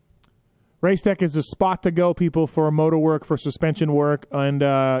Racetech is the spot to go, people, for motor work, for suspension work, and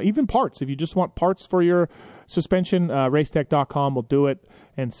even parts. If you just want parts for your suspension, racetech.com will do it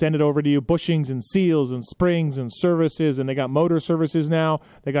and send it over to you. Bushings and seals and springs and services, and they got motor services now.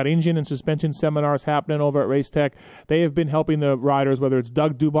 They got engine and suspension seminars happening over at Racetech. They have been helping the riders, whether it's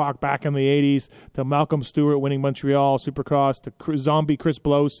Doug Dubach back in the 80s, to Malcolm Stewart winning Montreal Supercross, to zombie Chris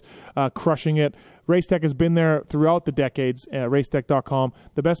Blose crushing it. Racetech has been there throughout the decades at racetech.com.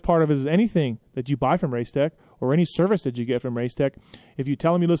 The best part of it is anything that you buy from Racetech or any service that you get from Racetech, if you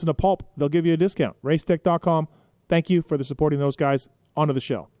tell them you listen to Pulp, they'll give you a discount. Racetech.com. Thank you for supporting those guys. On to the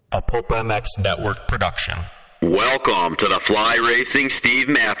show. A Pulp MX Network production. Welcome to the Fly Racing Steve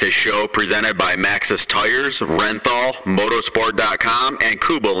Matthes Show, presented by Maxxis Tires, Renthal, Motorsport.com, and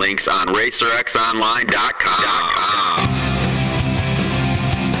Kuba Links on RacerXOnline.com.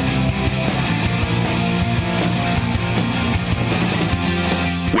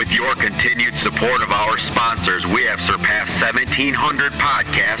 With your continued support of our sponsors, we have surpassed 1,700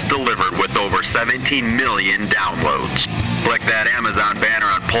 podcasts delivered with over 17 million downloads. Click that Amazon banner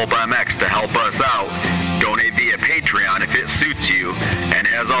on Pulp MX to help us out. Donate via Patreon if it suits you. And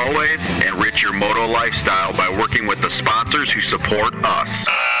as always, enrich your moto lifestyle by working with the sponsors who support us.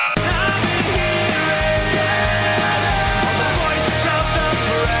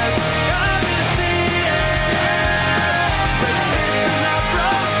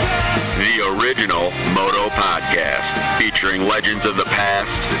 Original Moto Podcast, featuring legends of the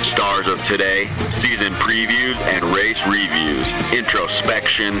past, stars of today, season previews and race reviews,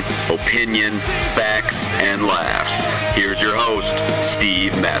 introspection, opinion, facts, and laughs. Here's your host,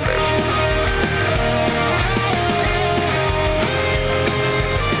 Steve Matthes.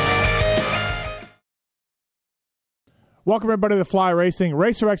 Welcome, everybody, to the Fly Racing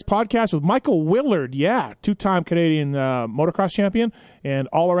Racer X podcast with Michael Willard. Yeah, two-time Canadian motocross champion and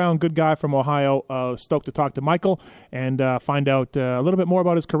all-around good guy from Ohio. Stoked to talk to Michael and find out a little bit more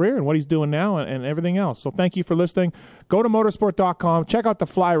about his career and what he's doing now and everything else. So thank you for listening. Go to motorsport.com. Check out the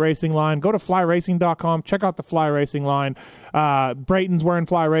Fly Racing line. Go to flyracing.com. Check out the Fly Racing line. Brayton's wearing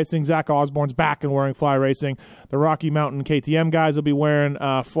Fly Racing. Zach Osborne's back and wearing Fly Racing. The Rocky Mountain KTM guys will be wearing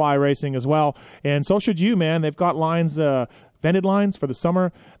Fly Racing as well. And so should you, man. They've got lines, vented lines for the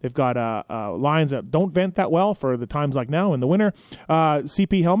summer. They've got lines that don't vent that well for the times like now in the winter.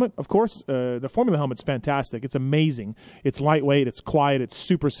 CP helmet, of course. The Formula helmet's fantastic. It's amazing. It's lightweight. It's quiet. It's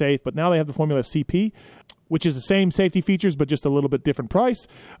super safe. But now they have the Formula CP, which is the same safety features, but just a little bit different price.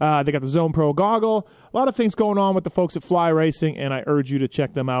 They got the Zone Pro goggle. A lot of things going on with the folks at Fly Racing, and I urge you to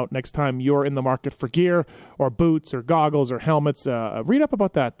check them out next time you're in the market for gear or boots or goggles or helmets. Read up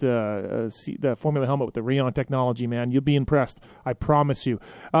about that, the Formula helmet with the Rheon technology, man. You'll be impressed. I promise you.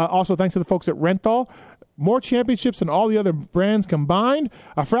 Also, thanks to the folks at Renthal. More championships than all the other brands combined.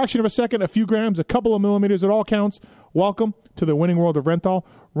 A fraction of a second, a few grams, a couple of millimeters. It all counts. Welcome to the winning world of Renthal.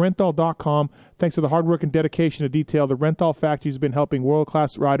 Renthal.com. Thanks to the hard work and dedication to detail, the Renthal factory has been helping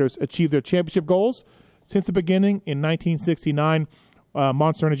world-class riders achieve their championship goals since the beginning in 1969.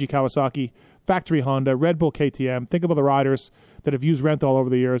 Monster Energy Kawasaki, Factory Honda, Red Bull KTM. Think about the riders that have used Renthal over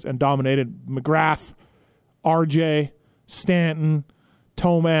the years and dominated: McGrath, RJ, Stanton,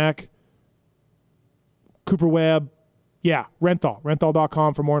 Tomac, Cooper Webb. Yeah, Renthal.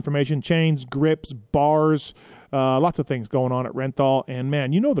 Renthal.com for more information. Chains, grips, bars, lots of things going on at Renthal. And,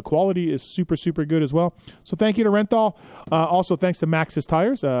 man, you know the quality is super, super good as well. So thank you to Renthal. Also, thanks to Maxxis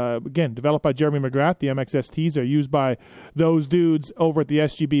Tires. Again, developed by Jeremy McGrath. The MXSTs are used by those dudes over at the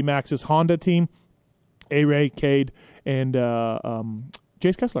SGB Maxxis Honda team. A-Ray, Cade, and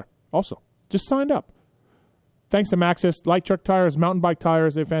Jace Kessler also just signed up. Thanks to Maxxis. Light truck tires, mountain bike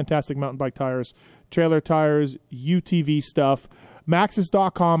tires. They're fantastic mountain bike tires. Trailer tires, UTV stuff.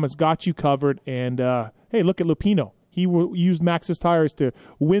 Maxxis.com has got you covered. And, hey, look at Lupino. He used Maxxis tires to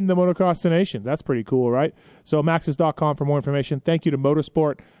win the Motocross of Nations. That's pretty cool, right? So Maxxis.com for more information. Thank you to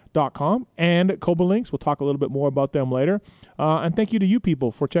Motorsport.com and Koba Links. We'll talk a little bit more about them later. And thank you to you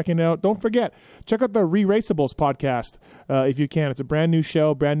people for checking it out. Don't forget, check out the Re-Raceables podcast if you can. It's a brand new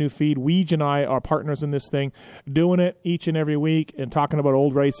show, brand new feed. Weege and I are partners in this thing, doing it each and every week and talking about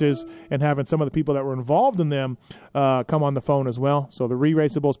old races and having some of the people that were involved in them come on the phone as well. So the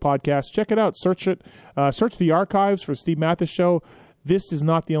Re-Raceables podcast, check it out. Search it. Search the archives for Steve Matthes Show. This is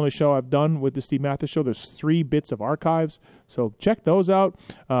not the only show I've done with the Steve Matthes Show. There's 3 bits of archives. So check those out.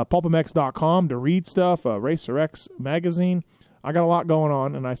 PulpMX.com to read stuff. Racer X magazine. I got a lot going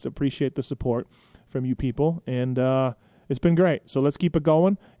on, and I appreciate the support from you people. And it's been great. So let's keep it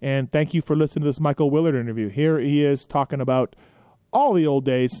going. And thank you for listening to this Michael Willard interview. Here he is talking about all the old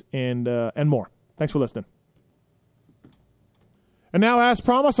days and more. Thanks for listening. And now, as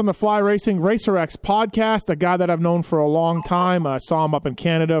promised, on the Fly Racing RacerX podcast, a guy that I've known for a long time. I saw him up in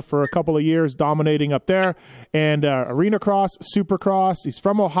Canada for a couple of years, dominating up there. And arena cross, supercross. He's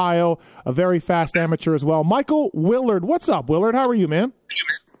from Ohio, a very fast amateur as well. Michael Willard. What's up, Willard? How are you, man?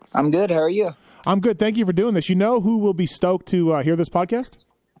 I'm good. How are you? I'm good. Thank you for doing this. You know who will be stoked to hear this podcast?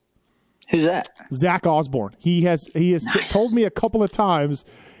 Who's that? Zach Osborne. He has Nice. told me a couple of times.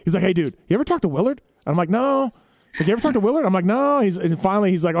 He's like, "Hey, dude, you ever talk to Willard?" I'm like, "No." Like, you ever talk to Willard? I'm like, "No." And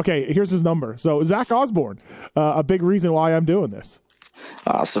finally, he's like, "Okay, here's his number." So Zach Osborne, a big reason why I'm doing this.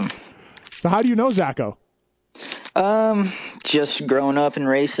 Awesome. So how do you know Zacho? Just growing up and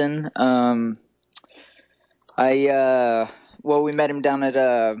racing. We met him down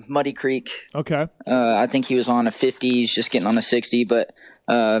at Muddy Creek. Okay. I think he was on a 50. He's just getting on a 60. But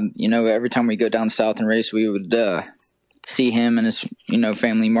every time we go down south and race, we would see him and his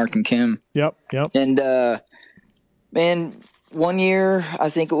family, Mark and Kim. Yep. And man, one year, I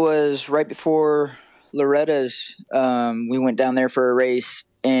think it was right before Loretta's, we went down there for a race,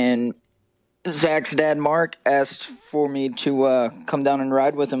 and Zach's dad, Mark, asked for me to come down and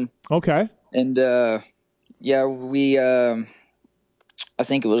ride with him. Okay. And we I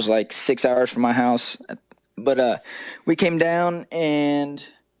think it was like 6 hours from my house, but we came down and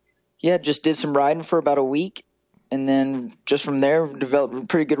just did some riding for about a week. And then just from there, developed a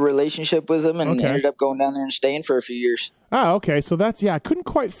pretty good relationship with him, and ended up going down there and staying for a few years. Oh, okay. So that's, I couldn't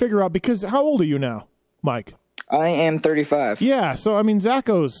quite figure out, because how old are you now, Mike? I am 35. Yeah. So, I mean,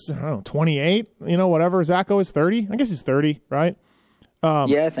 Zacho's, I don't know, 28, whatever. Zacho is 30. I guess he's 30, right?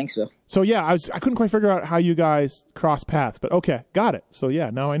 Yeah, I think so. So, I couldn't quite figure out how you guys cross paths, but okay, got it. So,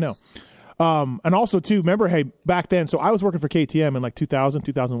 now I know. And also, too, remember, hey, back then, so I was working for KTM in like 2000,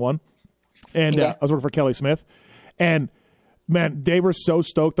 2001, and I was working for Kelly Smith. And, man, they were so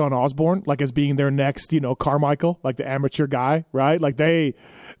stoked on Osborne, like as being their next, Carmichael, like the amateur guy, right? Like they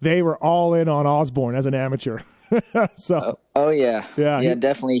were all in on Osborne as an amateur. So, yeah,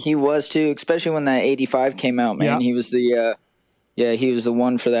 definitely. He was too, especially when that 85 came out, man. Yeah. He was he was the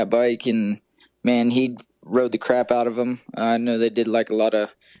one for that bike, and man, he rode the crap out of him. I know they did like a lot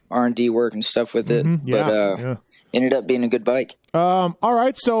of R&D work and stuff with it, but ended up being a good bike. All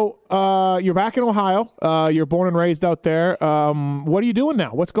right, so you're back in Ohio. You're born and raised out there. What are you doing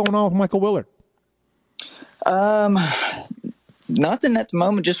now? What's going on with Michael Willard? Nothing at the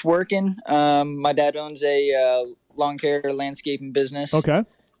moment, just working. My dad owns a lawn care landscaping business. Okay.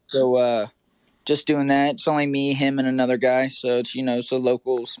 So just doing that. It's only me, him, and another guy. So it's, it's a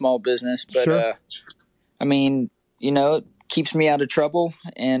local small business. But, sure. I mean, it keeps me out of trouble.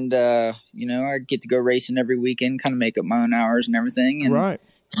 And, I get to go racing every weekend, kind of make up my own hours and everything. And, right.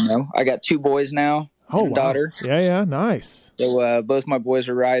 I got 2 boys now and a daughter. Yeah, nice. So both my boys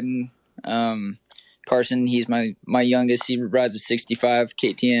are riding. Carson, he's my youngest. He rides a 65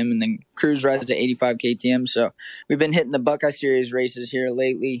 KTM, and then Cruz rides a 85 KTM. So we've been hitting the Buckeye Series races here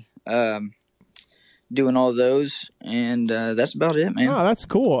lately, doing all those, and that's about it, man. Oh, that's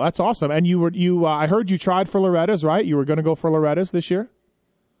cool. That's awesome. And you I heard you tried for Loretta's, right? You were going to go for Loretta's this year?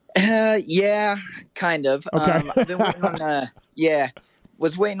 Yeah, kind of. Okay. I've been waiting on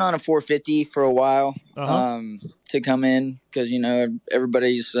was waiting on a 450 for a while to come in, because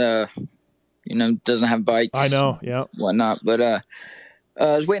everybody's doesn't have bikes. I know, yeah, whatnot. But I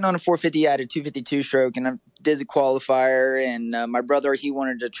was waiting on a 450. I had a 252 stroke, and I did the qualifier. And my brother, he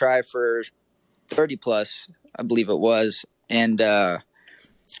wanted to try for 30 plus, I believe it was. And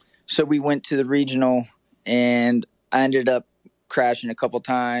so we went to the regional, and I ended up crashing a couple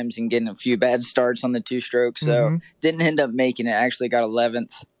times and getting a few bad starts on the 2 strokes. So didn't end up making it. I actually got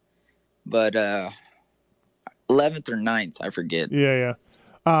 11th, but 11th or 9th, I forget. Yeah.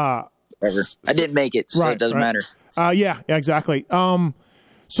 Whatever. I didn't make it, so it doesn't matter. Yeah, exactly.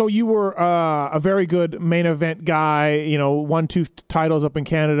 So you were a very good main event guy, won 2 titles up in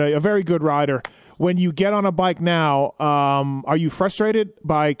Canada, a very good rider. When you get on a bike now, are you frustrated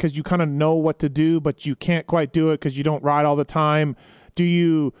because you kind of know what to do, but you can't quite do it because you don't ride all the time? Do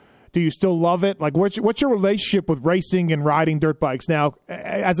you still love it? Like, what's your relationship with racing and riding dirt bikes now,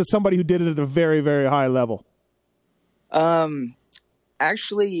 as somebody who did it at a very, very high level?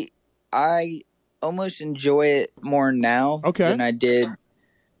 Actually, I almost enjoy it more now than I did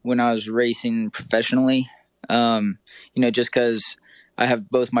when I was racing professionally. Just because I have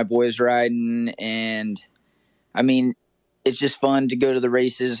both my boys riding, and I mean, it's just fun to go to the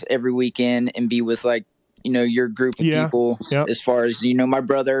races every weekend and be with your group of people. Yep. As far as, my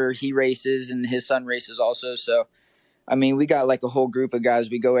brother, he races and his son races also. So I mean, we got like a whole group of guys.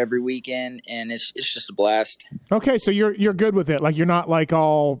 We go every weekend, and it's just a blast. Okay, so you're good with it. Like, you're not like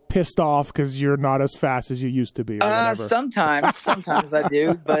all pissed off because you're not as fast as you used to be. Or whatever. Sometimes I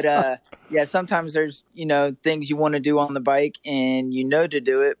do, but yeah, sometimes there's things you want to do on the bike, and to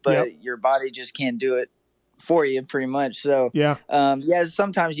do it, but your body just can't do it for you, pretty much. So yeah,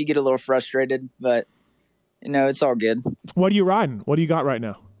 sometimes you get a little frustrated, but it's all good. What are you riding? What do you got right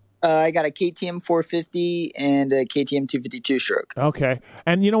now? I got a KTM 450 and a KTM 252 stroke. Okay,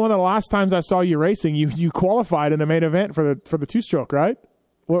 and one of the last times I saw you racing, you qualified in the main event for the two stroke, right?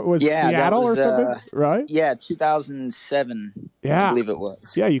 What was Seattle or something, right? Yeah, 2007. Yeah, I believe it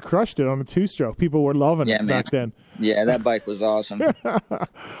was. Yeah, you crushed it on the two stroke. People were loving it back then. Yeah, that bike was awesome.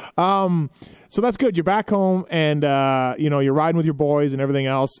 So that's good. You're back home, and you're riding with your boys and everything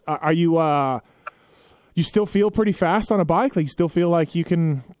else. Are you? You still feel pretty fast on a bike? Like, you still feel like you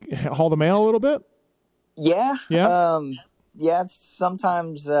can haul the mail a little bit? Yeah. Yeah. Yeah.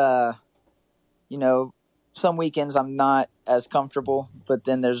 Sometimes, some weekends I'm not as comfortable, but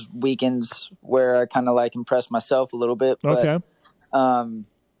then there's weekends where I kind of like impress myself a little bit. But, okay.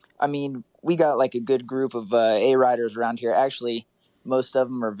 I mean, we got like a good group of A riders around here. Actually, most of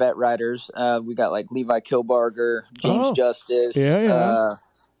them are vet riders. We got like Levi Kilbarger, James Justice. Yeah.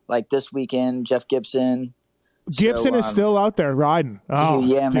 Like this weekend, Jeff Gibson. Gibson is still out there riding. Oh,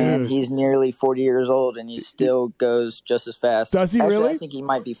 yeah, dude. Man. He's nearly 40 years old, and he still goes just as fast. Does he really? I think he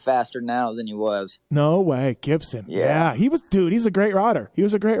might be faster now than he was. No way. Gibson. Yeah. He was, dude, he's a great rider. He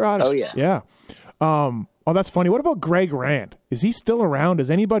was a great rider. Oh, yeah. Yeah. Oh, that's funny. What about Greg Rand? Is he still around?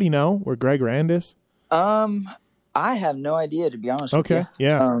 Does anybody know where Greg Rand is? I have no idea, to be honest with you. Okay,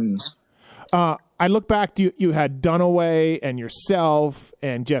 yeah. I look back, you had Dunaway and yourself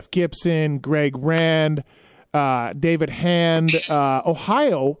and Jeff Gibson, Greg Rand, David Hand.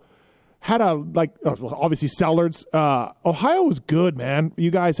 Ohio had obviously Sellards. Ohio was good, man. You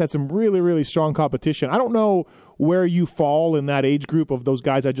guys had some really, really strong competition. I don't know where you fall in that age group of those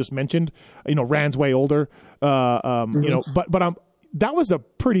guys I just mentioned. Rand's way older. But that was a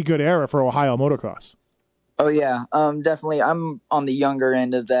pretty good era for Ohio motocross. Oh yeah, definitely. I'm on the younger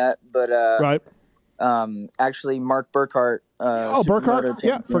end of that, but right. Actually, Mark Burkhart. Burkhart.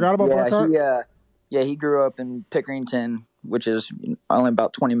 Yeah, forgot about Burkhart. He grew up in Pickerington, which is only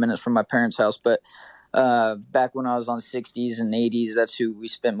about 20 minutes from my parents' house. But back when I was on 60s and 80s, that's who we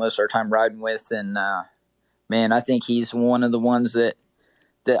spent most of our time riding with. And man, I think he's one of the ones that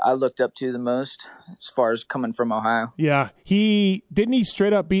I looked up to the most as far as coming from Ohio. Yeah. He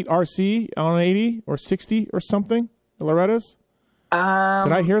straight up beat RC on 80 or 60 or something? Loretta's? Did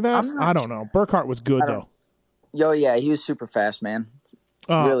I hear that? I don't know. Burkhart was good, though. Oh, yeah. He was super fast, man.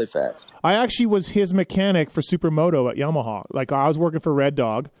 Really fast. I actually was his mechanic for Supermoto at Yamaha. Like, I was working for Red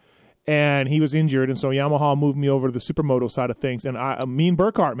Dog, and he was injured, and so Yamaha moved me over to the Supermoto side of things. And me and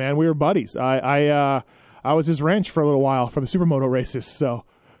Burkhart, man, we were buddies. I was his wrench for a little while for the Supermoto races. So,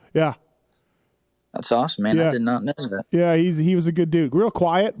 yeah. That's awesome, man. Yeah. I did not know that. Yeah, he was a good dude. Real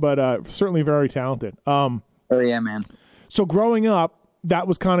quiet, but certainly very talented. Oh, yeah, man. So growing up, that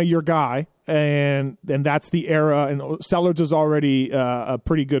was kind of your guy, and that's the era. And Sellards is already a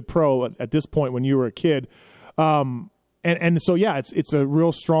pretty good pro at this point when you were a kid. And so, yeah, it's a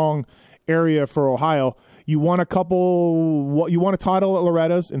real strong area for Ohio. You won a title at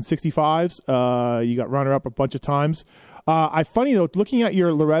Loretta's in 65s. You got runner-up a bunch of times. Funny, though, looking at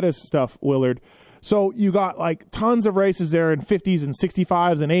your Loretta's stuff, Willard, so you got like tons of races there in 50s and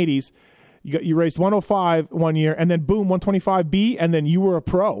 65s and 80s. You raced 105 one year, and then boom, 125B, and then you were a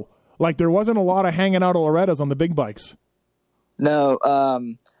pro. Like, there wasn't a lot of hanging out at Loretta's on the big bikes. No,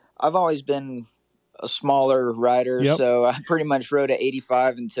 I've always been a smaller rider, so I pretty much rode at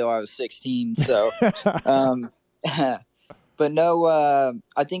 85 until I was 16. So, but no,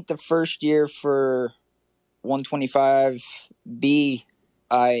 I think the first year for 125B,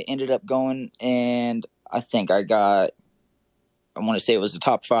 I ended up going, and I think I want to say it was the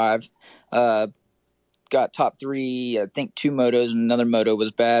top 5. Got top 3, I think 2 motos and another moto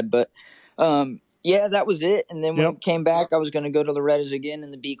was bad, but yeah, that was it. And then when I came back, I was going to go to Loretta's again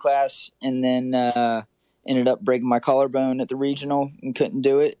in the B class, and then ended up breaking my collarbone at the regional and couldn't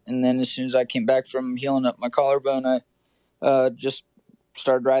do it. And then as soon as I came back from healing up my collarbone, I just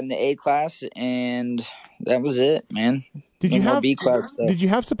started riding the A class, and that was it, man. Did you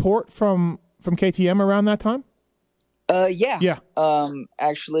have support from KTM around that time? Yeah.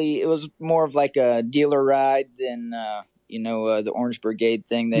 Actually, it was more of like a dealer ride than, the Orange Brigade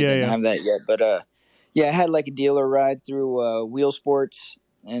thing. They didn't have that yet. But, I had like a dealer ride through Wheel Sports.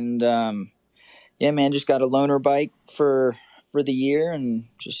 And, man, just got a loaner bike for the year and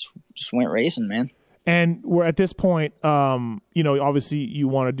just went racing, man. And we're at this point, obviously you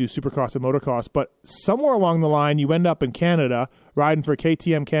want to do Supercross and motocross, but somewhere along the line you end up in Canada riding for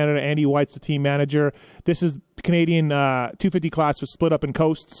KTM Canada. Andy White's the team manager. This is Canadian 250 class was split up in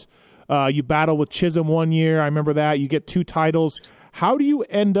coasts. You battle with Chisholm one year. I remember that. You get 2 titles. How do you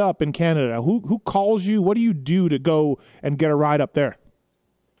end up in Canada? Who calls you? What do you do to go and get a ride up there?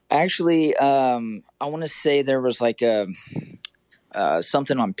 Actually, I want to say there was like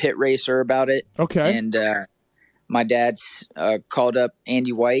something on Pit Racer about it. Okay. And my dad's called up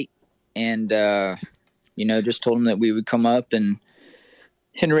Andy White and, just told him that we would come up and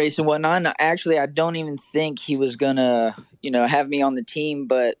race and whatnot. And actually, I don't even think he was going to, have me on the team.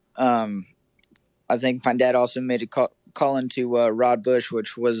 But I think my dad also made a call into Rod Bush,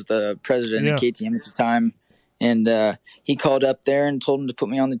 which was the president of KTM at the time. And he called up there and told him to put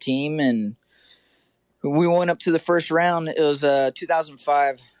me on the team. And we went up to the first round. It was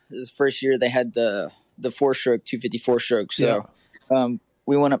 2005. It was the first year they had the 4-stroke, 254 stroke. So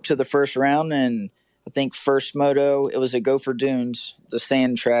we went up to the first round, and I think first moto, it was at Gopher Dunes, the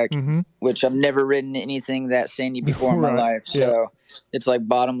sand track, which I've never ridden anything that sandy before in my life. So it's like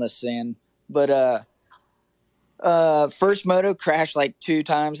bottomless sand. But first moto crashed like 2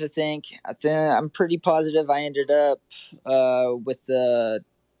 times, I think. I'm pretty positive I ended up with the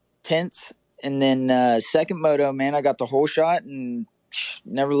 10th. And then second moto, man, I got the whole shot and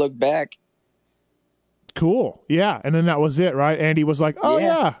never looked back. Cool. Yeah. And then that was it, right? Andy was like, oh,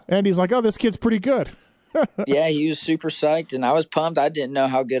 yeah. Andy's like, oh, this kid's pretty good. Yeah, he was super psyched, and I was pumped. I didn't know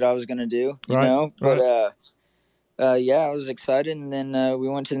how good I was going to do, you know. But, I was excited. And then we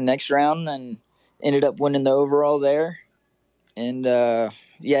went to the next round and ended up winning the overall there. And,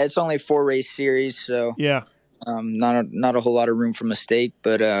 it's only a 4-race series, so not a whole lot of room for mistake.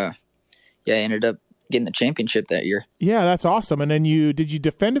 But, I ended up getting the championship that year. Yeah, that's awesome. And then did you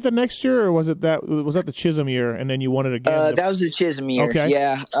defend it the next year, or was that the Chisholm year, and then you won it again? That was the Chisholm year. Okay.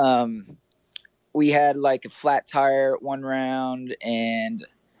 Yeah. We had like a flat tire at one round and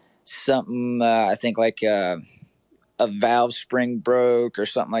something, I think like a valve spring broke or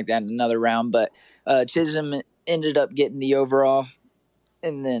something like that in another round. But Chisholm ended up getting the overall.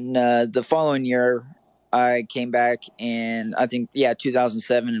 And then the following year, I came back and I think,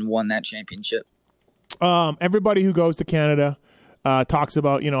 2007 and won that championship. Everybody who goes to Canada talks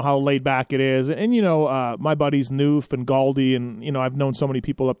about, how laid back it is. And, my buddies Noof and Galdi, and, I've known so many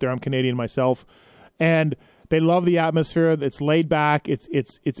people up there. I'm Canadian myself. And they love the atmosphere. It's laid back. It's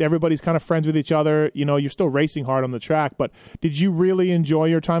everybody's kind of friends with each other. You're still racing hard on the track. But did you really enjoy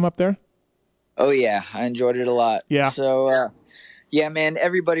your time up there? Oh, yeah. I enjoyed it a lot. Yeah. So, man,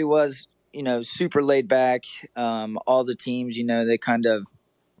 everybody was, super laid back. All the teams, they kind of,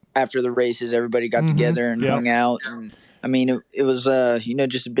 after the races, everybody got together and hung out. And I mean, it was,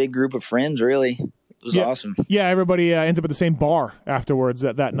 just a big group of friends, really. It was awesome. Yeah, everybody ends up at the same bar afterwards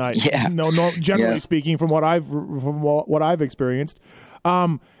that night. Yeah. Generally speaking, from what I've experienced.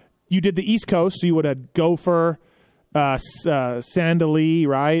 You did the East Coast, so you would have Gopher, Sandali,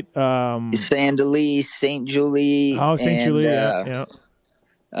 right? Sandali, St. Julie. Oh, St. Julie, yeah.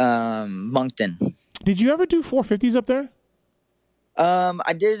 Moncton. Did you ever do 450s up there?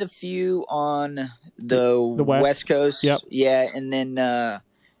 I did a few on the West Coast. Yep. Yeah, and then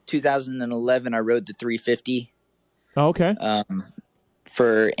 2011 I rode the 350. Oh, okay.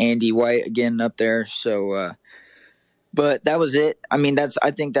 For Andy White again up there. So, but that was it. I mean,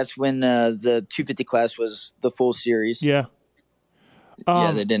 I think that's when the 250 class was the full series. Yeah.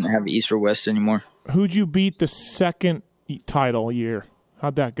 They didn't have East or West anymore. Who'd you beat the second title year?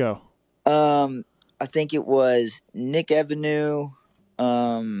 How'd that go? I think it was Nick Evenew.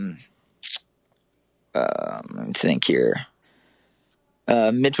 Let me think here.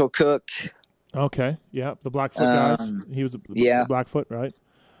 Mitchell Cook. Okay. Yeah. The Blackfoot guys. He was the Blackfoot, right?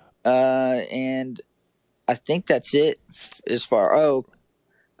 And I think that's it as far.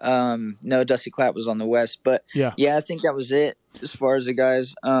 No, Dusty Clapp was on the West, but I think that was it as far as the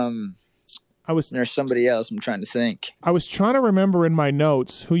guys. There's somebody else I'm trying to think. I was trying to remember in my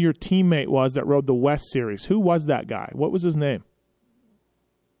notes who your teammate was that rode the West Series. Who was that guy? What was his name?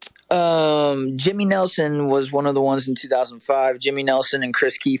 Jimmy Nelson was one of the ones in 2005. Jimmy Nelson and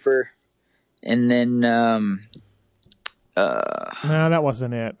Chris Kiefer. And then no, that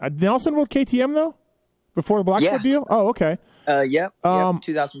wasn't it. Nelson rode KTM though? Before the Blackfoot deal? Oh, okay. Yep,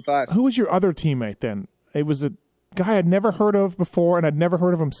 2005. Who was your other teammate then? It was a guy I'd never heard of before, and I'd never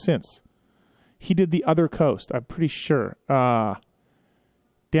heard of him since. He did the other coast, I'm pretty sure. Damn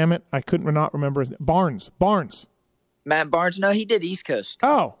it, I couldn't not remember his name. Barnes. Matt Barnes? No, he did East Coast.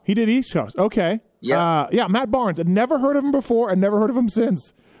 Oh, he did East Coast. Okay. Yeah. Matt Barnes. I'd never heard of him before. I'd never heard of him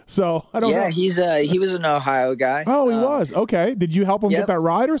since. So I don't know. Yeah, he was an Ohio guy. Oh, he was. Okay. Did you help him get that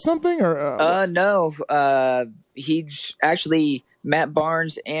ride or something? Or no. He's actually Matt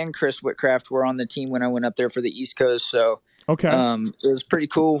Barnes and Chris Whitcraft were on the team when I went up there for the East Coast. So okay, it was pretty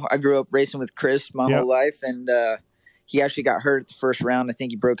cool. I grew up racing with Chris my whole life, and he actually got hurt at the first round. I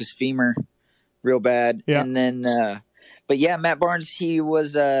think he broke his femur real bad. Yeah. And then, but yeah, Matt Barnes, he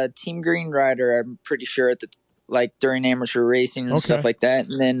was a Team Green rider. I'm pretty sure at the during amateur racing and stuff like that.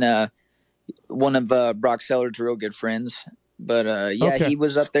 And then one of Brock Sellard's real good friends. But he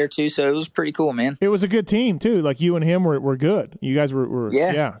was up there too, so it was pretty cool, man. It was a good team too. Like you and him were good. You guys were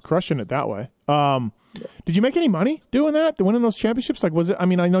crushing it that way. Did you make any money doing that, winning those championships? Like, was it? I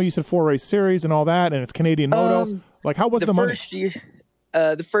mean, I know you said 4-race series and all that, and it's Canadian Moto. Like, how was the money?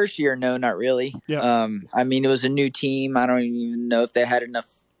 The first year, no, not really. Yeah. I mean, it was a new team. I don't even know if they had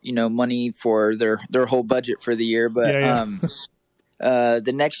enough, money for their whole budget for the year. But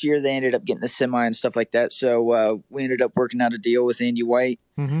the next year they ended up getting the semi and stuff like that. So we ended up working out a deal with Andy White,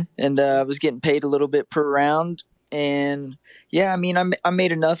 and I was getting paid a little bit per round. And yeah, I mean, I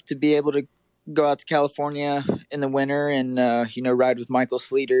made enough to be able to go out to California in the winter and ride with Michael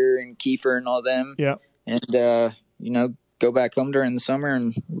Sleater and Kiefer and all them. Yeah, and go back home during the summer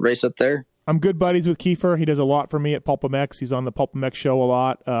and race up there. I'm good buddies with Kiefer. He does a lot for me at Pulp MX. He's on the Pulp MX show a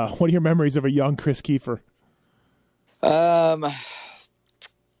lot. What are your memories of a young Chris Kiefer?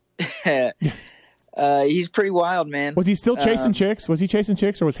 He's pretty wild, man. Was he still chasing chicks? Was he chasing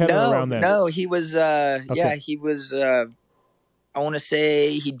chicks, or was Heather around then? No, he was. He was. I want to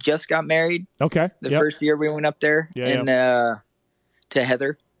say he just got married. Okay. The first year we went up there, to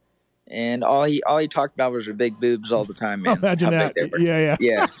Heather. And all he talked about was her big boobs all the time, man. Imagine that.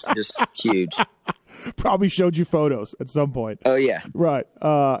 Yeah, just huge. Probably showed you photos at some point. Oh yeah, right.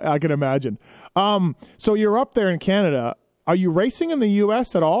 I can imagine. So you're up there in Canada. Are you racing in the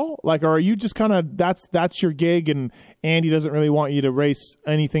U.S. at all? Like, or are you just kind of that's your gig, and Andy doesn't really want you to race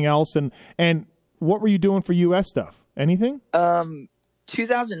anything else? And what were you doing for U.S. stuff? Anything?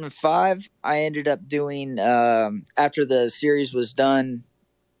 2005, I ended up doing after the series was done.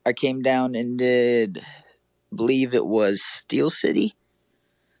 I came down and did, I believe it was Steel City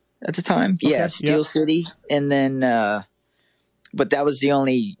at the time. Okay. Yeah, Steel City. And then, but that was the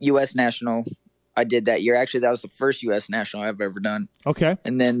only U.S. national I did that year. Actually, that was the first U.S. national I've ever done. Okay.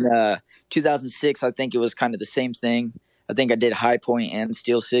 And then 2006, I think it was kind of the same thing. I think I did High Point and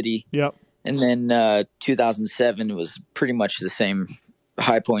Steel City. Yep. And then 2007 was pretty much the same,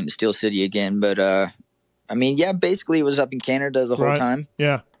 High Point and Steel City again. But, I mean, yeah, basically it was up in Canada the whole time.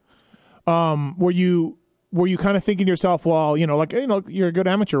 Yeah. Were you kind of thinking to yourself, well, you're a good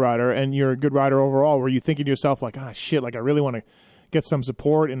amateur rider and you're a good rider overall. Were you thinking to yourself like, shit, like I really want to get some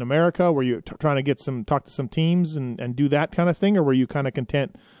support in America? Were you trying to talk to some teams and do that kind of thing? Or were you kind of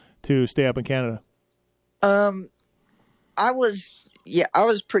content to stay up in Canada? I was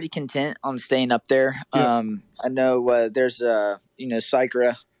pretty content on staying up there. Yeah. I know, there's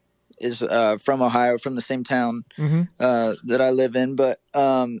Sycra is, from Ohio, from the same town, that I live in, but,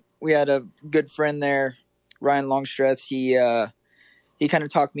 we had a good friend there, Ryan Longstreth. He kind of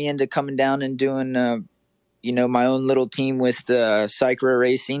talked me into coming down and doing, my own little team with Sycra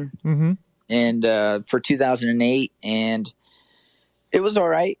Racing, and for 2008, and it was all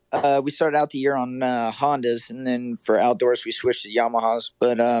right. We started out the year on Hondas, and then for outdoors we switched to Yamahas.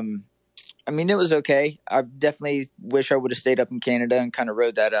 But I mean, it was okay. I definitely wish I would have stayed up in Canada and kind of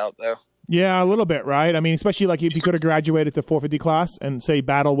rode that out, though. Yeah, a little bit, right? I mean, especially like if you could have graduated to 450 class and say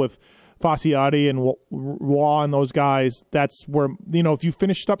battle with Fasciotti and Waugh and those guys, that's where, if you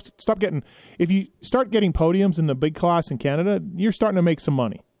finish if you start getting podiums in the big class in Canada, you're starting to make some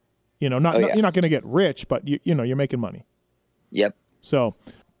money. You're not going to get rich, but you're making money. Yep. So,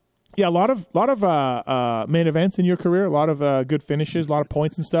 yeah, a lot of main events in your career, a lot of good finishes, a lot of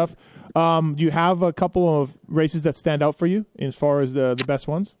points and stuff. Do you have a couple of races that stand out for you as far as the best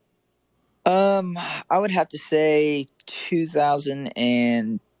ones? I would have to say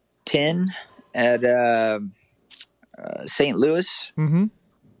 2010 at St. Louis.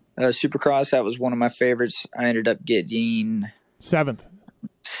 Supercross. That was one of my favorites. I ended up getting seventh.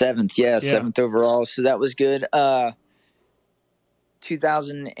 Yeah, seventh overall. So that was good.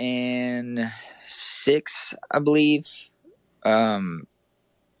 2006, I believe,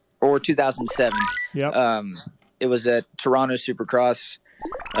 or 2007. Yep. It was at Toronto Supercross.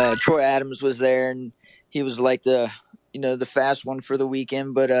 Troy Adams was there, and he was like the fast one for the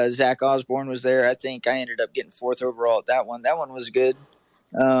weekend. But Zach Osborne was there. I think I ended up getting fourth overall at that one. That one was good.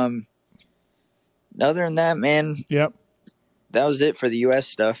 Other than that, man, yep, that was it for the U.S.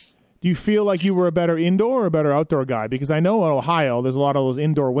 stuff. Do you feel like you were a better indoor or a better outdoor guy? Because I know in Ohio, there's a lot of those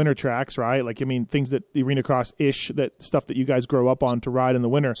indoor winter tracks, right? Like, I mean, things that the arena cross-ish, that stuff that you guys grow up on to ride in the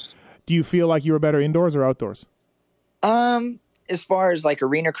winter. Do you feel like you were better indoors or outdoors? As far as like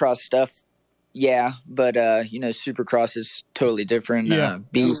arena cross stuff, yeah, but Supercross is totally different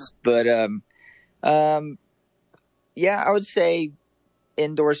beast. But yeah, I would say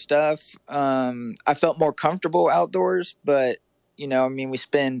indoor stuff. I felt more comfortable outdoors, but we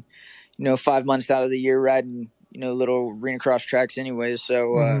spend 5 months out of the year riding little arena cross tracks anyway.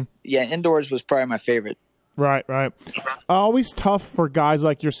 So yeah, indoors was probably my favorite. Right. Always tough for guys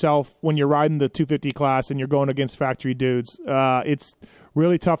like yourself when you're riding the 250 class and you're going against factory dudes. It's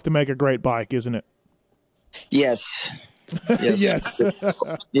really tough to make a great bike, isn't it? Yes. Yes.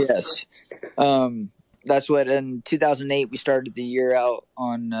 Yes. That's what in 2008 we started the year out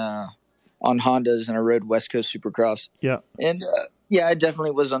on Hondas, and I rode West Coast Supercross. Yeah. And yeah, I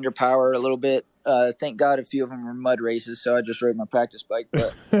definitely was under power a little bit. Thank God a few of them were mud races, so I just rode my practice bike.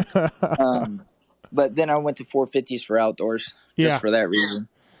 But then I went to 450s for outdoors, just for that reason.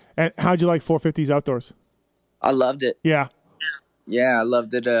 And how'd you like 450s outdoors? I loved it. Yeah. Yeah, I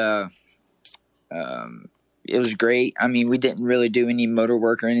loved it. It was great. I mean, we didn't really do any motor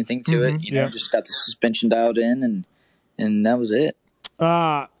work or anything to it. Just got the suspension dialed in, and that was it.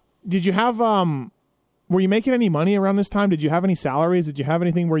 Did you have were you making any money around this time? Did you have any salaries? Did you have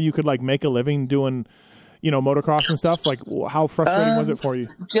anything where you could like make a living doing, motocross and stuff? Like, how frustrating was it for you?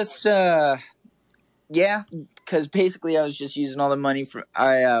 Just yeah, because basically I was just using all the money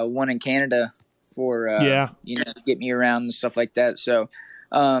I won in Canada for to get me around and stuff like that. So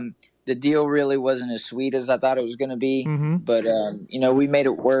the deal really wasn't as sweet as I thought it was going to be. But we made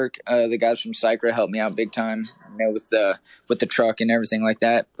it work. The guys from Cycra helped me out big time, with the truck and everything like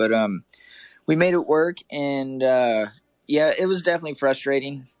that. But we made it work, and it was definitely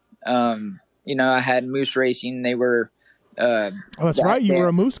frustrating. I had Moose Racing. They were that's right. You were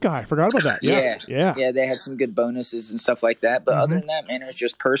a Moose guy. I forgot about that. Yeah. They had some good bonuses and stuff like that. But other than that, man, it was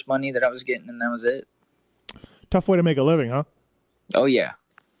just purse money that I was getting, and that was it. Tough way to make a living, huh? Oh yeah.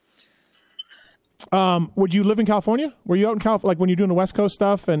 Would you live in California? Were you out in California, like when you're doing the West Coast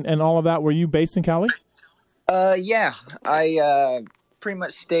stuff and all of that? Were you based in Cali? Yeah, I pretty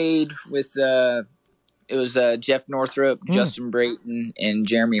much stayed with it was Jeff Northrup, Justin Brayton, and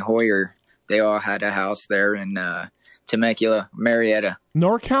Jeremy Hoyer. They all had a house there in Temecula, Marietta.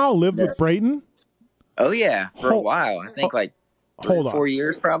 NorCal lived with Brayton? Oh yeah, for a while. I think 3 or 4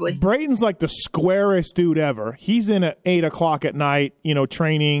 years probably. Brayton's like the squarest dude ever. He's in at 8 o'clock at night,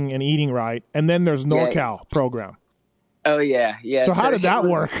 training and eating right. And then there's NorCal program. Oh yeah. So how did that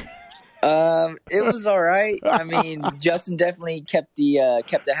work? It was all right. I mean, Justin definitely kept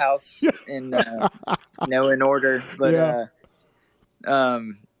the house in in order. But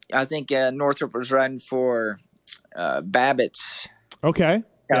I think Northrop was riding for Babbitt's. Okay.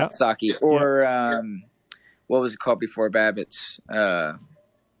 Kawasaki or what was it called before Babbitt's? I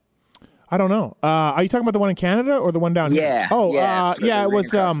don't know. Are you talking about the one in Canada or the one down here? Oh, it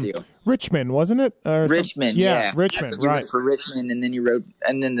was Richmond, wasn't it? Richmond, Richmond, he rode for Richmond, and then you rode,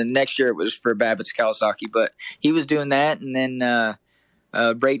 and then the next year it was for Babbitt's Kawasaki. But he was doing that, and then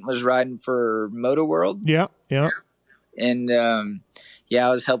Brayton was riding for Moto World. Yeah. And I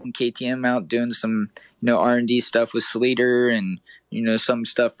was helping KTM out doing some R&D stuff with Sleater and some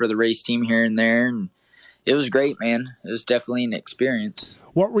stuff for the race team here and there, and it was great, man. It was definitely an experience.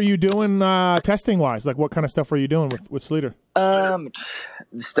 What were you doing testing wise? Like, what kind of stuff were you doing with Sleater?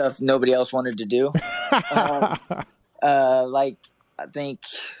 Stuff nobody else wanted to do. Like, I think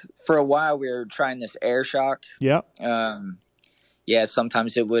for a while we were trying this air shock. Yeah.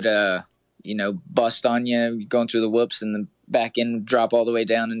 Sometimes it would bust on you going through the whoops, and the back end would drop all the way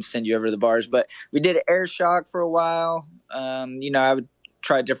down and send you over the bars. But we did air shock for a while. I would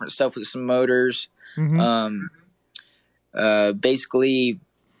try different stuff with some motors. Basically,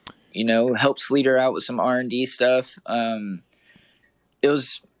 help Sleater out with some R&D stuff. It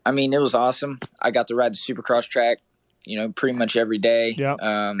was awesome. I got to ride the Supercross track, pretty much every day. Yeah.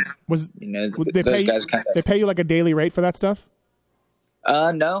 They pay you like a daily rate for that stuff?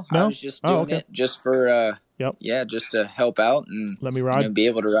 No, I was just doing it just for, just to help out and let me ride, be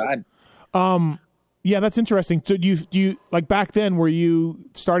able to ride. Yeah, that's interesting. So do you like back then, were you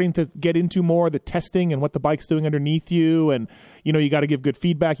starting to get into more of the testing and what the bike's doing underneath you? And, you got to give good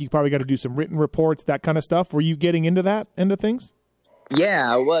feedback. You probably got to do some written reports, that kind of stuff. Were you getting into that end of things?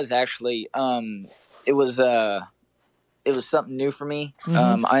 Yeah, I was actually. It was something new for me.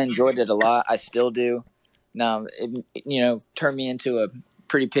 I enjoyed it a lot. I still do. Now, it turned me into a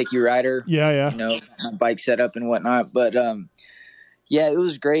pretty picky rider. Yeah. My bike setup and whatnot. But, it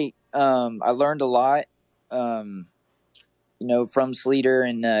was great. I learned a lot, from Sleater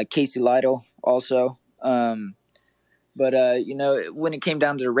and Casey Lytle also. But when it came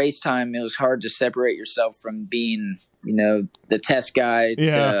down to the race time, it was hard to separate yourself from being, the test guy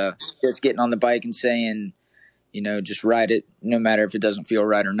to just getting on the bike and saying, just ride it no matter if it doesn't feel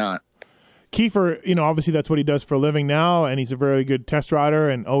right or not. Kiefer, obviously that's what he does for a living now, and he's a very good test rider,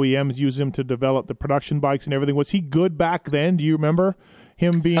 and OEMs use him to develop the production bikes and everything. Was he good back then? Do you remember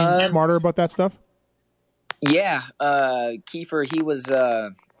him being smarter about that stuff? Yeah. Kiefer, he was,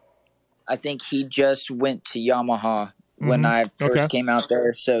 I think he just went to Yamaha when I first came out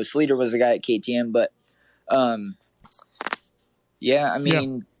there. So Sleater was the guy at KTM, but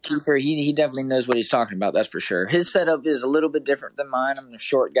Kiefer, he definitely knows what he's talking about. That's for sure. His setup is a little bit different than mine. I'm a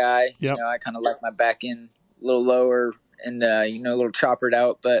short guy. Yep. I kind of like my back end a little lower and, a little choppered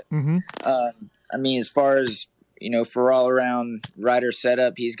out. But, as far as, for all around rider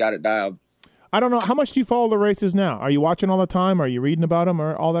setup, he's got it dialed. I don't know. How much do you follow the races now? Are you watching all the time? Are you reading about them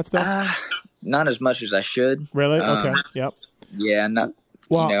or all that stuff? Not as much as I should. Really? Okay. Yep. Yeah.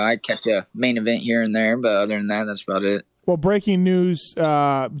 I catch a main event here and there, but other than that, that's about it. Well, breaking news,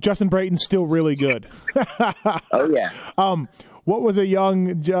 Justin Brayton's still really good. Oh, yeah. What was a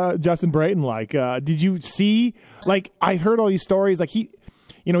young Justin Brayton like? Did you see, I heard all these stories,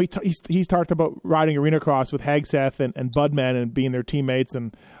 he's talked about riding arena cross with Hagseth and Budman and being their teammates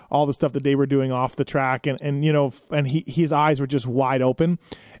and all the stuff that they were doing off the track. And his eyes were just wide open.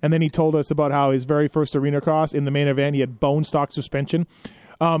 And then he told us about how his very first arena cross in the main event, he had bone stock suspension.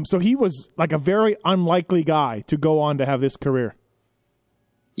 So he was a very unlikely guy to go on to have this career.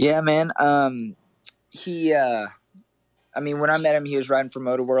 Yeah, man. When I met him, he was riding for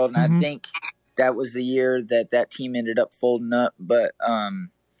Motor World, and I think that was the year that team ended up folding up. But,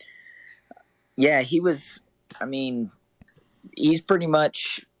 he was, he's pretty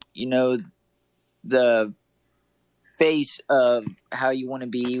much, the face of how you want to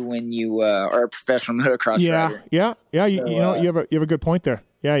be when you are a professional motocross rider. Yeah. So, you have a good point there.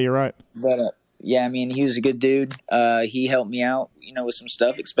 Yeah, you're right. But he was a good dude. He helped me out, with some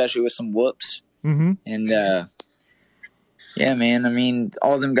stuff, especially with some whoops. Mm-hmm. And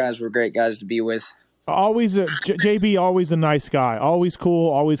all them guys were great guys to be with. Always JB, always a nice guy, always cool,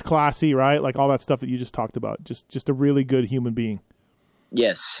 always classy, right? All that stuff that you just talked about. Just a really good human being.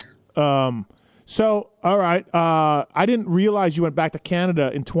 Yes. So, all right. I didn't realize you went back to Canada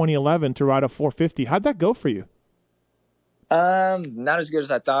in 2011 to ride a 450. How'd that go for you? Not as good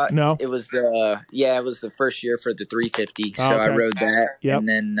as I thought. No, it was the first year for the 350. So I rode that. Yep. And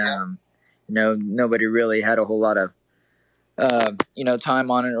then, nobody really had a whole lot of,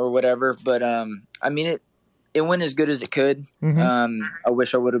 time on it or whatever. But, it went as good as it could. Mm-hmm. I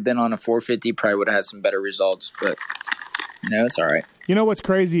wish I would have been on a 450. Probably would have had some better results, but it's all right. You know what's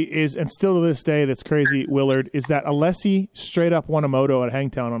crazy is, and still to this day that's crazy, Willard, is that Alessi straight up won a moto at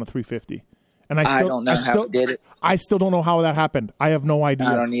Hangtown on a 350. And I don't know how he did it. I still don't know how that happened. I have no idea.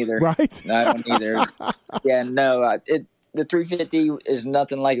 I don't either. Right? I don't either. Yeah, no. The 350 is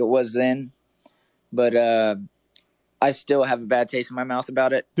nothing like it was then, but I still have a bad taste in my mouth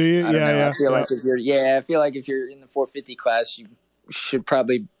about it. Do you? I don't know. I feel like if you're in the 450 class, you should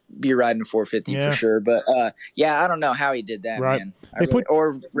probably be riding a 450 for sure. But I don't know how he did that, man.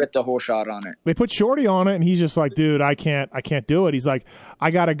 Or ripped a whole shot on it. They put Shorty on it, and he's just like, dude, I can't do it. He's like,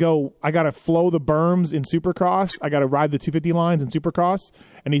 I gotta flow the berms in Supercross. I gotta ride the 250 lines in Supercross,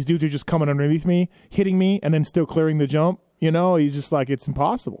 and these dudes are just coming underneath me, hitting me, and then still clearing the jump. He's just like, it's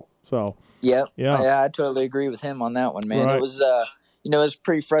impossible. So yeah, I totally agree with him on that one, man. Right. It was it was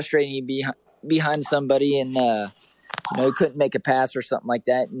pretty frustrating to be behind somebody and couldn't make a pass or something like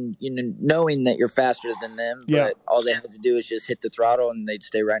that, and knowing that you're faster than them, but all they had to do is just hit the throttle and they'd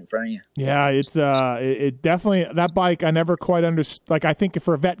stay right in front of you. Yeah, it's it definitely, that bike I never quite understood. I think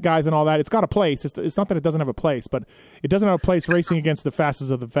for vet guys and all that, it's got a place. It's not that it doesn't have a place, but it doesn't have a place racing against the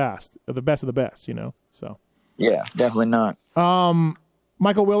fastest of the fast, or the best of the best. So yeah, definitely not.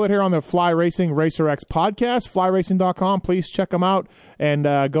 Michael Willard here on the Fly Racing Racer X podcast, flyracing.com. Please check them out and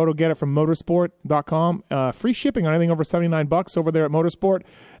go to get it from motorsport.com. Free shipping on anything over $79 over there at Motorsport.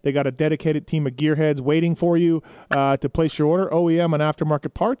 They got a dedicated team of gearheads waiting for you to place your order, OEM and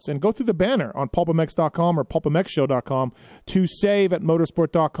aftermarket parts, and go through the banner on pulpmx.com or pulpmxshow.com to save at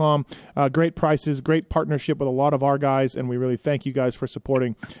motorsport.com. Great prices, great partnership with a lot of our guys, and we really thank you guys for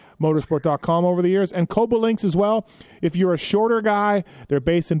supporting motorsport.com over the years. And Coba Links as well. If you're a shorter guy, they're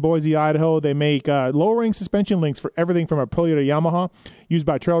based in Boise, Idaho. They make lowering suspension links for everything from Aprilia to Yamaha, used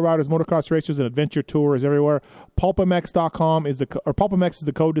by trail riders, motocross racers, and adventure tours everywhere. Pulpmx.com Pulpmx is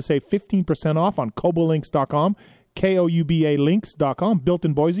the code to save 15% off on cobalinks.com. KOUBAlinks.com. Built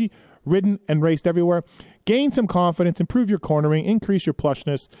in Boise, ridden and raced everywhere. Gain some confidence, improve your cornering, increase your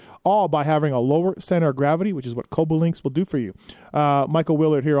plushness, all by having a lower center of gravity, which is what Koba Links will do for you. Michael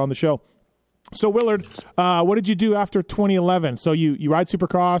Willard here on the show. So, Willard, what did you do after 2011? So you ride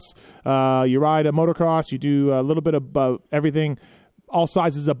Supercross, you ride a motocross, you do a little bit of everything, all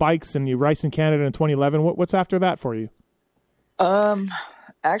sizes of bikes, and you race in Canada in 2011. What's after that for you?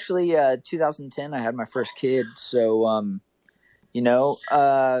 Actually, 2010, I had my first kid. So,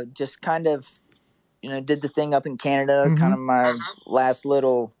 just kind of, did the thing up in Canada, kind of my last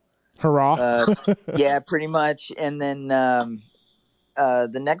little hurrah. Yeah, pretty much. And then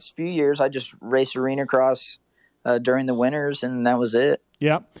the next few years, I just raced arena cross during the winters, and that was it.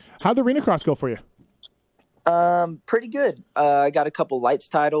 Yeah. How'd the arena cross go for you? Pretty good. I got a couple lights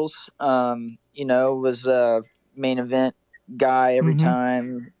titles. Was a main event guy every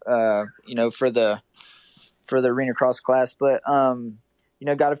time. For the arena cross class, but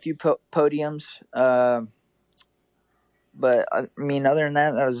got a few podiums. But I mean, other than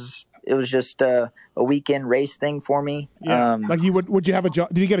that, it was just a weekend race thing for me. Yeah. Like would you have a job?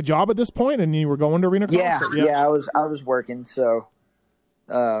 Did you get a job at this point and you were going to arena cross? Yeah. I was working. So,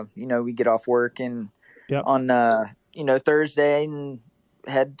 we get off work and on, Thursday and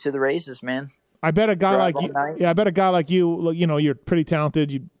head to the races, man. I bet a guy like you, you're pretty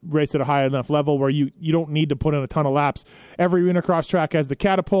talented. You race at a high enough level where you don't need to put in a ton of laps. Every arena cross track has the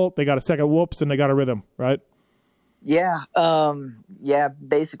catapult. They got a second whoops and they got a rhythm, right? Yeah.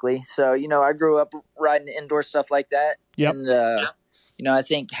 Basically. So, I grew up riding indoor stuff like that. Yep. And, I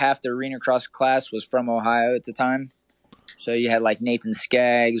think half the arena cross class was from Ohio at the time. So you had like Nathan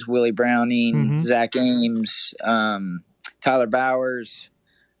Skaggs, Willie Browning, Zach Ames, Tyler Bowers,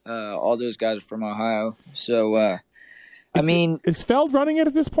 all those guys are from Ohio. So, is Feld running it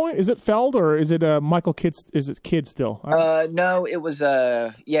at this point? Is it Feld or is it Michael Kidd? Is it Kidd still? No, it was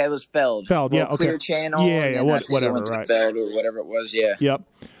it was Feld. Feld, yeah, okay. Clear Channel. Yeah, whatever, right? Feld or whatever it was, yeah. Yep.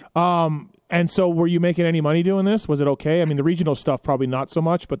 And so, were you making any money doing this? Was it okay? I mean, the regional stuff probably not so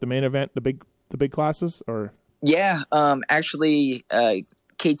much, but the main event, the big classes, or yeah, actually,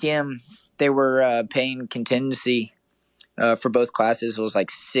 KTM they were paying contingency for both classes. It was like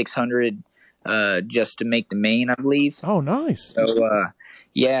 $600 just to make the main, I believe. Oh, nice. So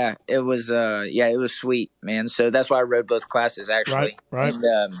it was sweet, man. So that's why I rode both classes actually. Right.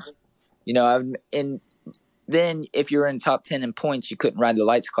 And then if you were in top 10 in points, you couldn't ride the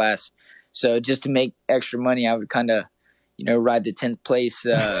lights class. So just to make extra money, I would kind of, ride the 10th place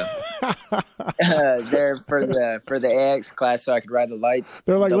there for the AX class, so I could ride the lights.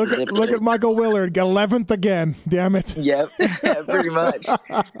 They're like, look at Michael Willard, get 11th again. Damn it. Yep, pretty much.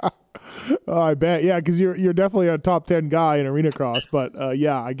 Oh, I bet, yeah, because you're definitely a top 10 guy in arena cross, but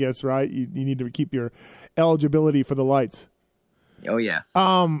I guess right, you need to keep your eligibility for the lights. Oh yeah.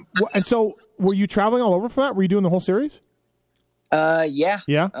 And so, were you traveling all over for that? Were you doing the whole series? Yeah.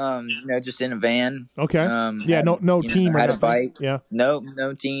 Yeah. Just in a van. Okay. No team. Had a bike. Yeah. No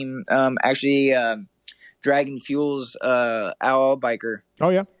team. Actually, Dragon Fuels, Al biker. Oh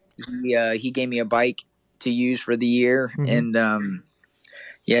yeah. He gave me a bike to use for the year, and I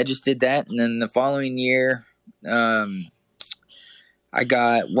just did that. And then the following year, I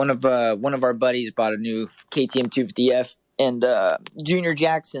got one of our buddies bought a new KTM 250F, and Junior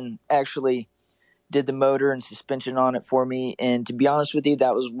Jackson actually did the motor and suspension on it for me. And to be honest with you,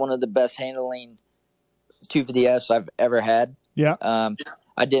 that was one of the best handling 250Fs I've ever had. Yeah.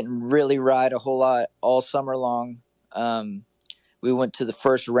 I didn't really ride a whole lot all summer long. We went to the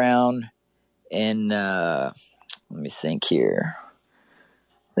first round in, let me think here.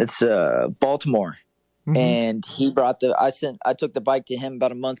 It's Baltimore. And he brought I took the bike to him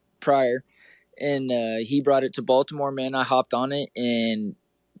about a month prior, and he brought it to Baltimore, man. I hopped on it and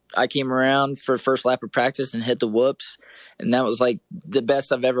I came around for first lap of practice and hit the whoops, and that was like the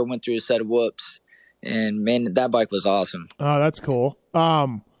best I've ever went through a set of whoops. And man, that bike was awesome. Oh, that's cool.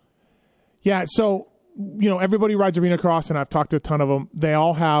 Yeah. So, everybody rides arena cross, and I've talked to a ton of them. They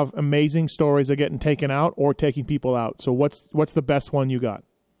all have amazing stories of getting taken out or taking people out. So what's the best one you got?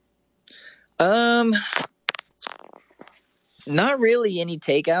 Not really any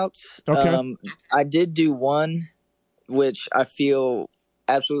takeouts. Okay. I did do one, which I feel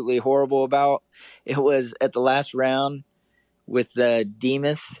absolutely horrible about. It was at the last round with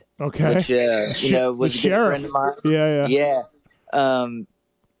Demuth, okay, which was a good friend of mine. Yeah.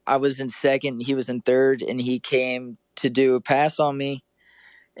 I was in second, he was in third, and he came to do a pass on me,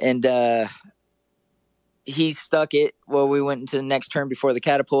 and he stuck it. Well, we went into the next turn before the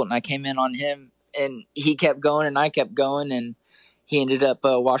catapult, and I came in on him, and he kept going, and I kept going, and he ended up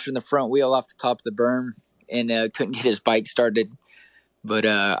washing the front wheel off the top of the berm. and couldn't get his bike started. But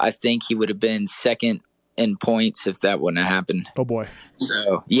I think he would have been second in points if that wouldn't have happened. Oh boy.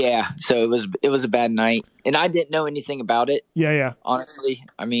 So it was a bad night, and I didn't know anything about it. Yeah. Honestly,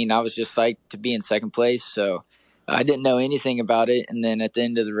 I mean, I was just psyched to be in second place, so I didn't know anything about it. And then at the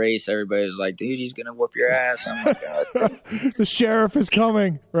end of the race, everybody was like, "Dude, he's gonna whoop your ass." I'm like, the sheriff is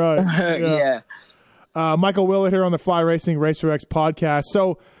coming, right? Yeah. Michael Willard here on the Fly Racing Racer X podcast.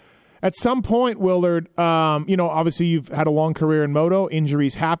 So, at some point, Willard, obviously you've had a long career in moto.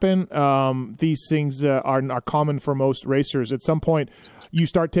 Injuries happen. These things are common for most racers. At some point, you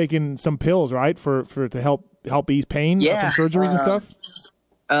start taking some pills, right, for to help ease pain from surgeries and stuff.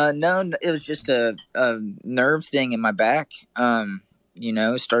 No, it was just a nerve thing in my back.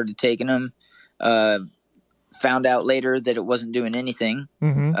 Started taking them. Found out later that it wasn't doing anything.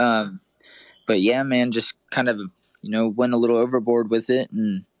 Mm-hmm. But yeah, man, just kind of went a little overboard with it.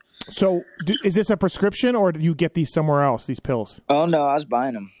 And so, is this a prescription, or did you get these somewhere else? These pills? Oh no, I was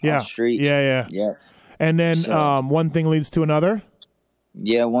buying them on the street. Yeah. And then one thing leads to another.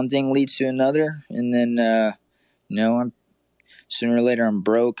 Yeah, one thing leads to another, and then I'm sooner or later I'm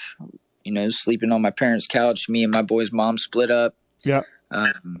broke. Sleeping on my parents' couch. Me and my boy's mom split up. Yeah.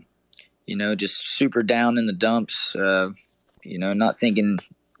 Just super down in the dumps. Not thinking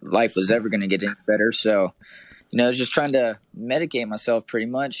life was ever going to get any better. So, I was just trying to medicate myself pretty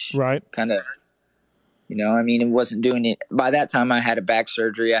much. Right. Kind of, it wasn't doing it. By that time I had a back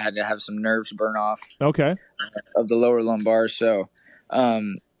surgery. I had to have some nerves burn off. Okay. Of the lower lumbar. So,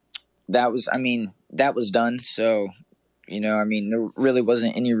 that was done. So, there really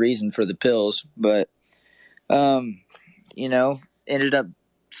wasn't any reason for the pills, but, ended up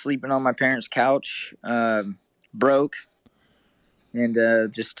sleeping on my parents' couch, broke, and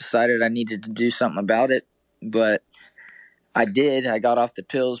just decided I needed to do something about it. But I did. I got off the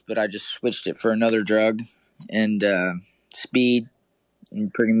pills, but I just switched it for another drug and speed,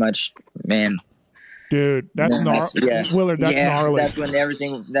 and pretty much, man. Dude, that's gnarly. Willard, that's gnarly. That's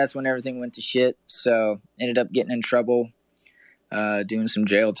when everything went to shit. So ended up getting in trouble, doing some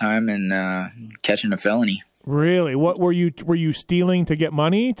jail time, and catching a felony. Really? What were you stealing to get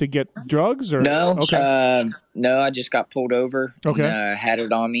money, to get drugs, or no? Okay. No, I just got pulled over. Okay. And, had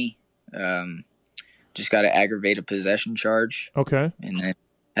it on me. Just got an aggravated possession charge. Okay. And then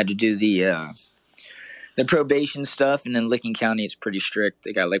had to do the probation stuff. And in Licking County, it's pretty strict.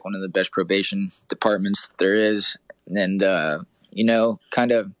 They got like one of the best probation departments there is. And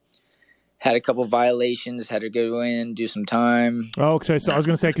kind of had a couple violations, had to go in, do some time. Oh, okay. So I was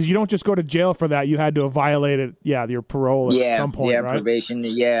going to say, because you don't just go to jail for that. You had to have violated, your parole at some point, right? Probation.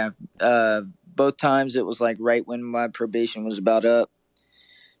 Yeah. Both times it was like right when my probation was about up.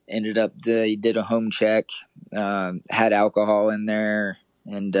 Ended up, he did a home check, had alcohol in there,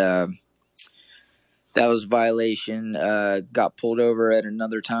 and that was a violation. Got pulled over at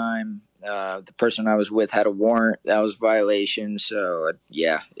another time. The person I was with had a warrant. That was a violation. So,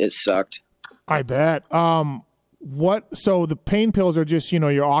 it sucked. I bet. So the pain pills are just,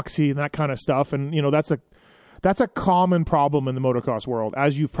 your Oxy and that kind of stuff. And, that's a common problem in the motocross world,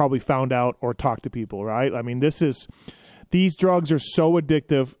 as you've probably found out or talked to people, right? I mean, these drugs are so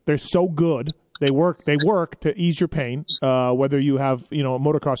addictive. They're so good. They work to ease your pain. Whether you have,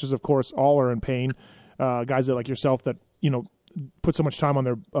 motocrossers, of course, all are in pain. Guys that like yourself that, put so much time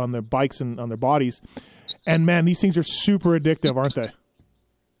on their bikes and on their bodies. And man, these things are super addictive, aren't they?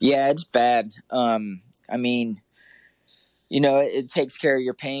 Yeah, it's bad. It takes care of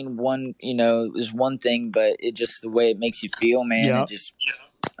your pain. Is one thing, but it just the way it makes you feel, man. Yeah. It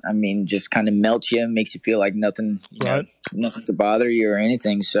just kind of melts you, makes you feel like nothing, nothing to bother you or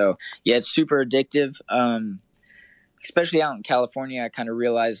anything. So yeah, it's super addictive. Especially out in California, I kind of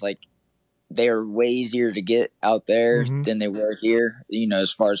realized like they are way easier to get out there than they were here,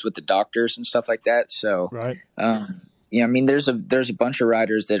 as far as with the doctors and stuff like that. So, right. There's a bunch of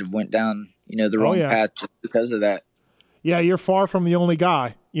riders that have went down, the wrong path just because of that. Yeah, you're far from the only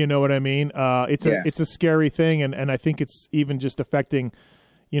guy. You know what I mean? It's a scary thing, and I think it's even just affecting,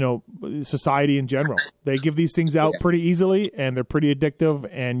 society in general. They give these things out pretty easily, and they're pretty addictive,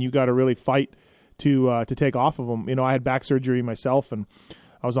 and you got to really fight to take off of them. I had back surgery myself, and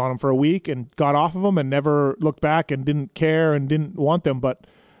I was on them for a week and got off of them and never looked back and didn't care and didn't want them. But,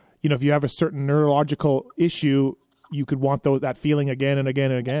 if you have a certain neurological issue, you could want that feeling again and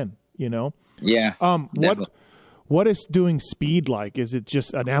again and again, Yeah. What is doing speed like? Is it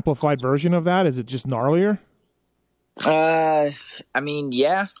just an amplified version of that? Is it just gnarlier? Yeah.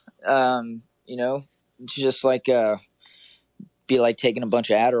 It's just like, be like taking a bunch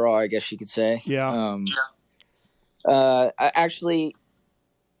of Adderall, I guess you could say. Yeah.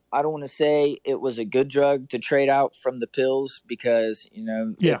 I don't want to say it was a good drug to trade out from the pills because,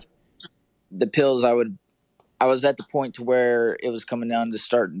 if the pills, I was at the point to where it was coming down to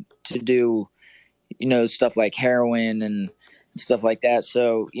start to do, stuff like heroin and stuff like that.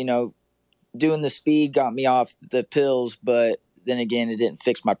 So, doing the speed got me off the pills, but then again, it didn't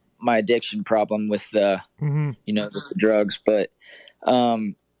fix my addiction problem with the, with the drugs. But,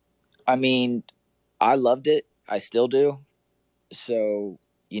 I mean, I loved it. I still do. So,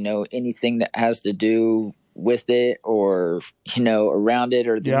 anything that has to do with it or, around it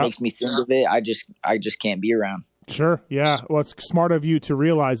or that makes me think of it, I just can't be around. Sure. Yeah. Well, it's smart of you to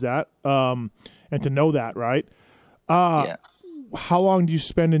realize that, and to know that, right? How long do you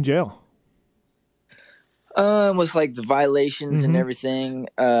spend in jail? With like the violations and everything,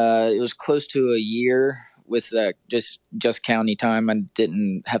 it was close to a year with just county time. I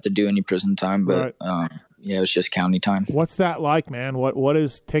didn't have to do any prison time, but it was just county time. What's that like, man? What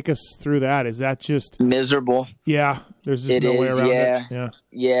is? Take us through that. Is that just miserable? Yeah, there's just no way around it.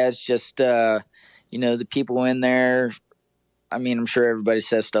 Yeah. It's just the people in there. I mean, I'm sure everybody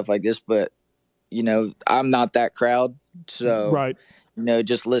says stuff like this, but I'm not that crowd, so right.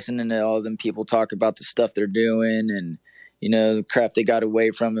 Just listening to all of them people talk about the stuff they're doing and, the crap they got away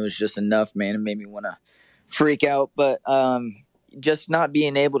from, it was just enough, man. It made me want to freak out. But just not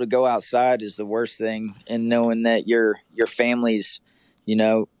being able to go outside is the worst thing. And knowing that your family's,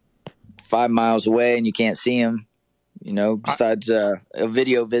 5 miles away and you can't see them, besides a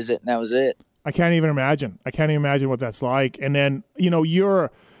video visit, and that was it. I can't even imagine. What that's like. And then,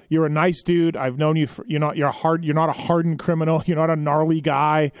 you're a nice dude. I've known you. You're not a hardened criminal. You're not a gnarly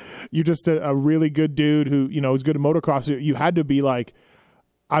guy. You're just a really good dude who, is good at motocross. You had to be like,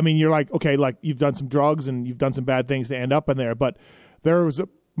 I mean, you're like, okay, like you've done some drugs and you've done some bad things to end up in there. But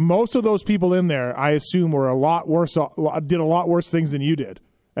most of those people in there, I assume, were did a lot worse things than you did.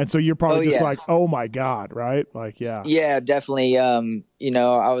 And so you're probably like, oh my God, right? Like, yeah. Yeah, definitely. I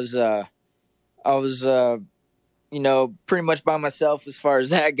was pretty much by myself as far as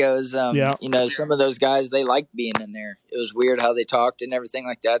that goes. Some of those guys, they liked being in there. It was weird how they talked and everything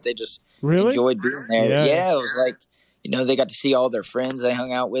like that. They just enjoyed being there. Yeah, it was like, they got to see all their friends they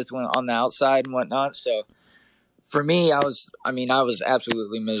hung out with on the outside and whatnot. So for me, I was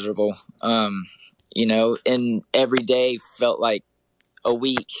absolutely miserable. And every day felt like a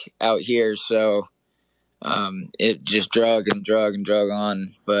week out here. So it just drug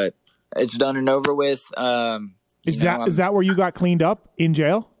on, but it's done and over with. Is that where you got cleaned up in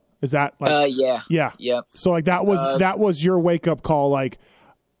jail? Is that like, yeah. Yep. So like that was your wake up call. Like,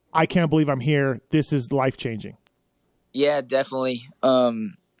 I can't believe I'm here. This is life changing. Yeah, definitely. I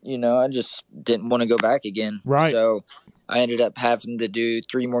just didn't want to go back again. Right. So I ended up having to do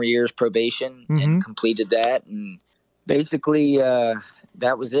 3 more years probation and completed that. And basically,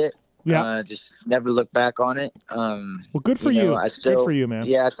 that was it. Yeah. Just never look back on it. Well, good for you. Good for you, man.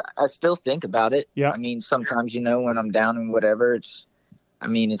 Yeah, I still think about it. Yeah. I mean, sometimes, when I'm down and whatever, it's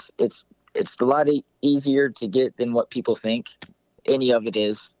a lot easier to get than what people think any of it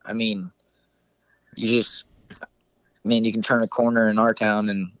is. I mean, you can turn a corner in our town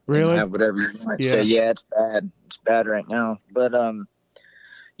and have whatever you want. Yeah. So yeah, it's bad. It's bad right now. But,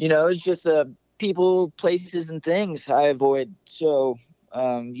 it's just people, places, and things I avoid. So,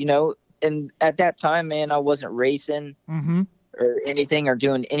 and at that time, man, I wasn't racing or anything or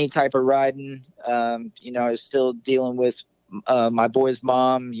doing any type of riding. I was still dealing with my boy's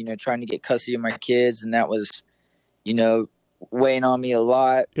mom, trying to get custody of my kids. And that was, weighing on me a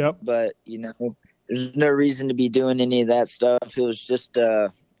lot. Yep. But, there's no reason to be doing any of that stuff. It was just,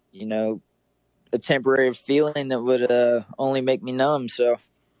 a temporary feeling that would only make me numb. So,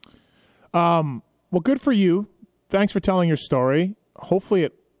 well, good for you. Thanks for telling your story. Hopefully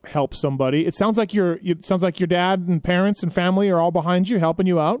it helps somebody. It sounds like your dad and parents and family are all behind you, helping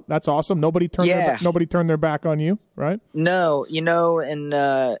you out. That's awesome. Nobody turned their back on you, right? No, and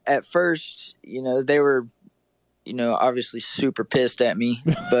at first, they were, obviously super pissed at me,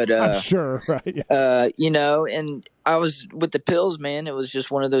 but I'm sure, right? Yeah. And I was with the pills, man. It was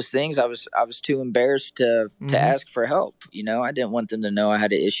just one of those things. I was too embarrassed to ask for help. I didn't want them to know I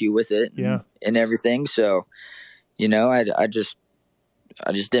had an issue with it and everything. So,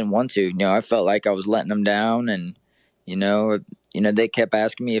 I just didn't want to. I felt like I was letting them down, and they kept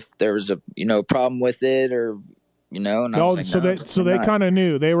asking me if there was a problem with it, or and I was like, so they kind of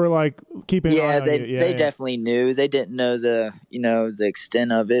knew. They were like keeping an eye on you. They definitely knew. They didn't know the the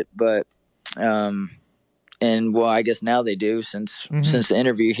extent of it, but and well, I guess now they do since the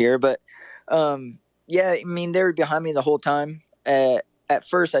interview here. But they were behind me the whole time. At at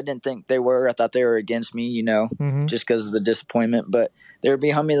first I didn't think they were. I thought they were against me, just because of the disappointment. But they were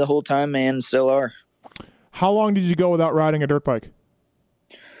behind me the whole time, man, and still are. How long did you go without riding a dirt bike?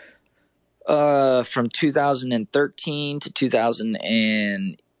 From 2013 to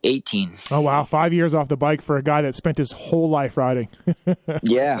 2018. Oh, wow. 5 years off the bike for a guy that spent his whole life riding.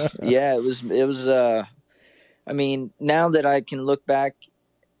 Yeah. It was, I mean, now that I can look back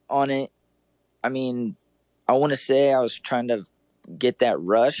on it, I mean, I want to say I was trying to get that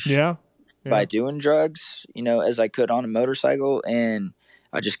rush by doing drugs, as I could on a motorcycle, and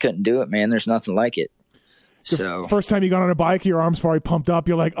I just couldn't do it, man. There's nothing like it. So first time you got on a bike, your arms probably pumped up.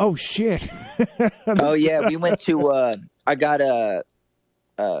 You're like, oh shit. Oh yeah. We went to, I got a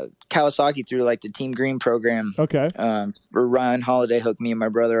Kawasaki through like the Team Green program. Okay. For Ryan Holiday hooked me and my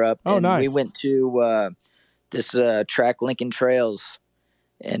brother up. Oh, and nice. We went to, this, track Lincoln Trails,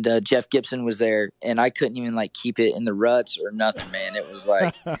 and, Jeff Gibson was there, and I couldn't even like keep it in the ruts or nothing, man. It was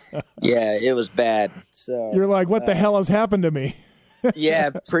like, yeah, it was bad. So you're like, what the hell has happened to me? Yeah,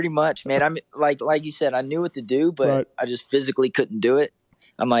 pretty much, man. I'm like you said, I knew what to do, but right. I just physically couldn't do it.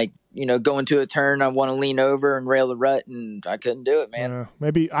 I'm like, going to a turn, I want to lean over and rail the rut, and I couldn't do it, man.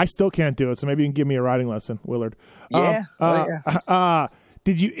 Maybe I still can't do it, so maybe you can give me a riding lesson, Willard. Yeah.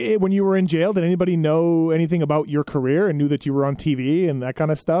 Did you, when you were in jail, did anybody know anything about your career and knew that you were on TV and that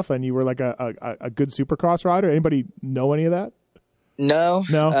kind of stuff, and you were like a good Supercross rider? Anybody know any of that? No.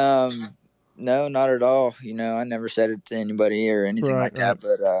 No, not at all. I never said it to anybody or anything like that.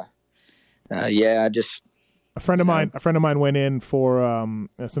 But yeah, I just a friend of mine went in for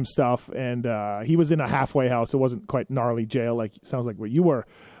some stuff, and he was in a halfway house. It wasn't quite gnarly jail, like sounds like where you were.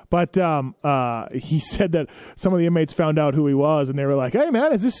 But he said that some of the inmates found out who he was, and they were like, "Hey,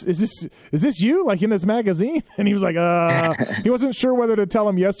 man, is this you? Like in this magazine?" And he was like, he wasn't sure whether to tell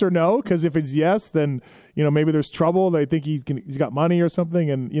him yes or no, because if it's yes, then maybe there's trouble. They think he's got money or something,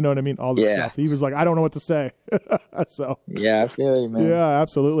 and you know what I mean. All this stuff. He was like, "I don't know what to say." So yeah, I feel you, man. Yeah,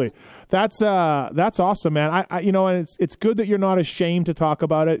 absolutely. That's awesome, man. I and it's good that you're not ashamed to talk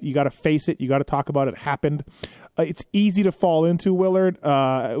about it. You got to face it. You got to talk about it. It happened. It's easy to fall into, Willard,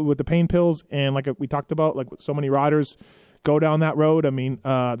 with the pain pills, and like we talked about, like with so many riders go down that road. I mean,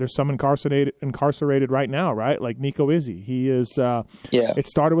 there's some incarcerated right now, right? Like Nico Izzy. He is. It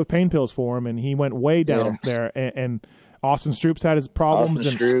started with pain pills for him, and he went way down there. And Austin Stroups had his problems.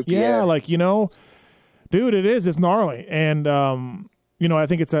 Like dude, it's gnarly, and I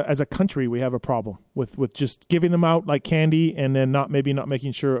think it's as a country we have a problem with just giving them out like candy, and then not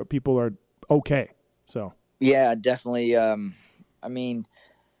making sure people are okay. So. Yeah, definitely. I mean,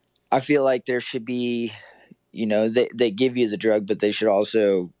 I feel like there should be, they give you the drug, but they should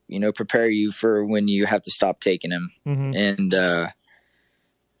also, prepare you for when you have to stop taking them. Mm-hmm. And,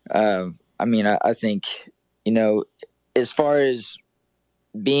 I mean, I think, as far as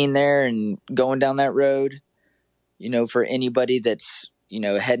being there and going down that road, for anybody that's,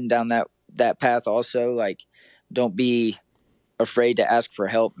 heading down that path also, like, don't be afraid to ask for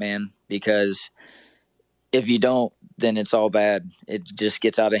help, man, because if you don't, then it's all bad. It just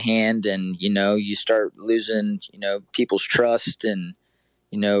gets out of hand, and, you start losing, people's trust and,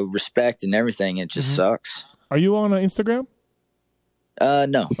 respect and everything. It just sucks. Are you on Instagram?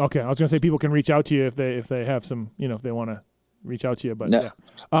 No. Okay. I was going to say people can reach out to you if they have some, if they want to reach out to you, but no.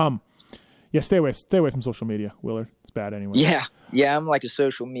 Stay away from social media, Willard. It's bad anyway. Yeah. I'm like a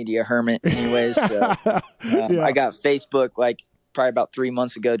social media hermit anyways. So, I got Facebook like probably about 3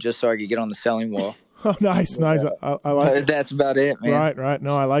 months ago, just so I could get on the selling wall. Oh, nice. I like it. That's about it, man. Right.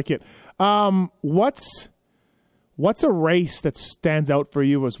 No, I like it. What's a race that stands out for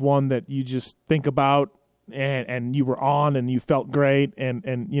you as one that you just think about and you were on and you felt great and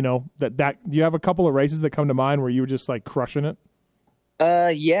that do you have a couple of races that come to mind where you were just like crushing it?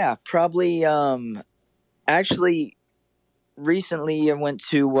 Yeah, probably. Actually, recently I went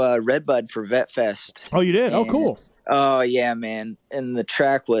to Redbud for Vet Fest. Oh, you did? Oh, cool. Oh yeah, man. And the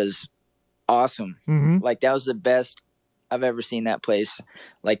track was awesome. Mm-hmm. Like that was the best I've ever seen that place.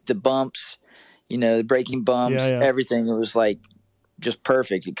 Like the bumps, the braking bumps, everything. It was like just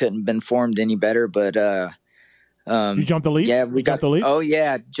perfect. It couldn't have been formed any better. But you jumped the leap? Yeah, we got the leap. Oh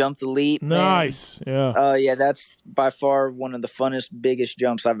yeah, jumped the leap. Nice. Man. Yeah. Oh yeah, that's by far one of the funnest, biggest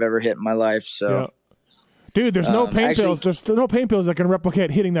jumps I've ever hit in my life. So. Dude, there's no pain pills. There's no pain pills that can replicate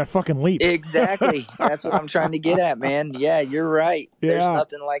hitting that fucking leap. Exactly. That's what I'm trying to get at, man. Yeah, you're right. Yeah. There's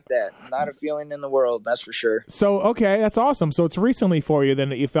nothing like that. Not a feeling in the world, that's for sure. So, okay, that's awesome. So it's recently for you then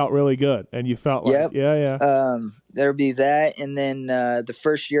that you felt really good and you felt like, there'll be that. And then the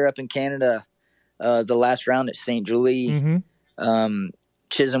first year up in Canada, the last round at St. Julie,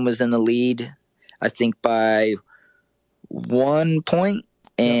 Chisholm was in the lead, I think by 1 point,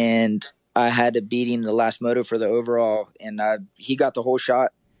 and I had to beat him the last moto for the overall, and he got the whole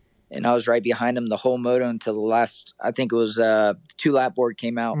shot, and I was right behind him the whole moto until the last, I think it was 2-lap board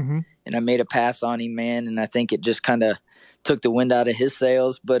came out, and I made a pass on him, man, and I think it just kind of took the wind out of his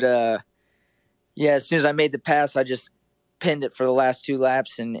sails. But yeah, as soon as I made the pass, I just pinned it for the last 2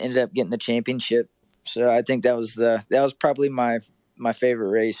 laps and ended up getting the championship. So I think that was probably my favorite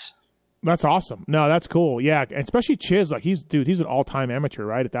race. That's awesome. No, that's cool. Yeah, especially Chiz. Like he's an all-time amateur,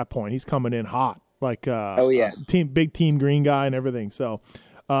 right? At that point, he's coming in hot. Like big team green guy and everything. So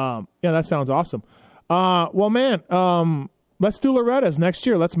yeah, that sounds awesome. Well, man, let's do Loretta's next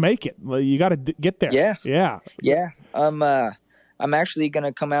year. Let's make it. You got to get there. Yeah. I'm actually going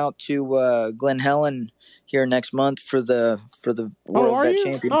to come out to Glen Helen here next month for the World Vet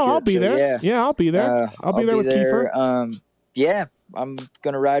Championship. Oh, I'll be there. Yeah, I'll be there. I'll be there with Kiefer. Yeah, I'm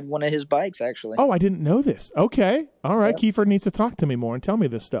going to ride one of his bikes, actually. Oh, I didn't know this. Okay. All right. Yeah. Kiefer needs to talk to me more and tell me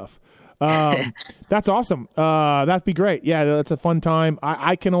this stuff. That's awesome. That'd be great. Yeah, that's a fun time.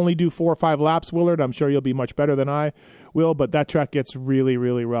 I can only do 4 or 5 laps, Willard. I'm sure you'll be much better than I will, but that track gets really,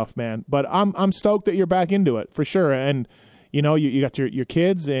 really rough, man. But I'm stoked that you're back into it for sure. And you know, you got your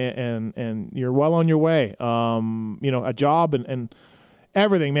kids and you're well on your way. You know, a job and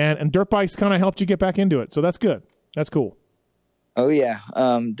everything, man. And dirt bikes kind of helped you get back into it. So that's good. That's cool. Oh yeah.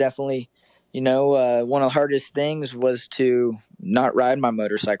 Definitely. You know, one of the hardest things was to not ride my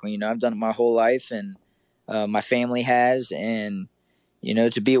motorcycle. You know, I've done it my whole life, and my family has, and you know,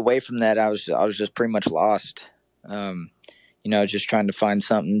 to be away from that, I was just pretty much lost. You know, just trying to find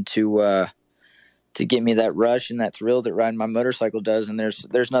something to get me that rush and that thrill that riding my motorcycle does, and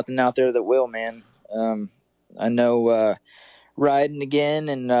there's nothing out there that will, man. I know riding again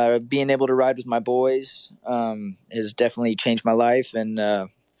and being able to ride with my boys has definitely changed my life and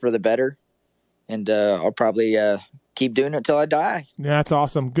for the better. And I'll probably keep doing it till I die. Yeah, that's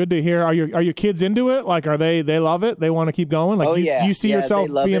awesome. Good to hear. Are your kids into it? Like, they love it? They want to keep going? Like, do you see yourself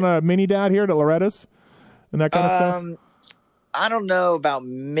being a mini dad here at Loretta's and that kind of stuff? I don't know about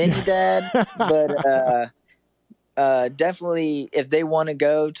mini dad, but definitely if they want to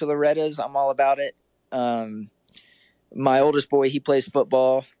go to Loretta's, I'm all about it. My oldest boy, he plays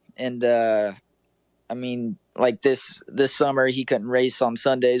football, and I mean, like this summer he couldn't race on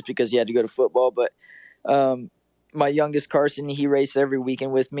Sundays because he had to go to football. But my youngest Carson, he races every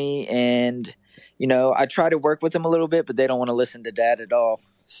weekend with me, and you know, I try to work with him a little bit, but they don't want to listen to Dad at all.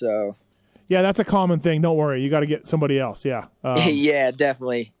 So yeah, that's a common thing. Don't worry, you got to get somebody else. Yeah, yeah,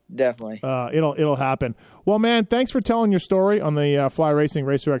 definitely. It'll happen. Well, man, thanks for telling your story on the Fly Racing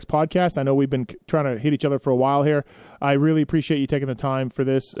Racer X podcast. I know we've been trying to hit each other for a while here. I really appreciate you taking the time for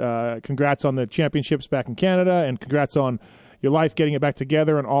this. Congrats on the championships back in Canada, and congrats on your life getting it back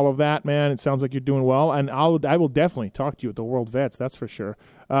together and all of that, man. It sounds like you're doing well, and I will definitely talk to you at the World Vets. That's for sure.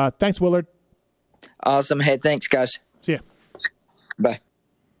 Thanks, Willard. Awesome. Hey, thanks, guys. See ya. Bye.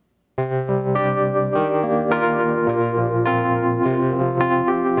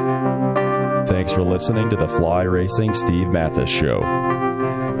 Thanks for listening to the Fly Racing Steve Matthes Show.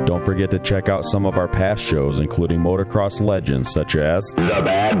 Don't forget to check out some of our past shows, including motocross legends such as The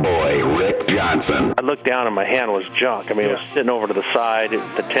Bad Boy, Rick Johnson. I looked down and my hand was junk. I mean, it was sitting over to the side.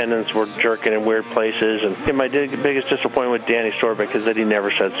 The tendons were jerking in weird places. And my biggest disappointment with Danny Storbeck is that he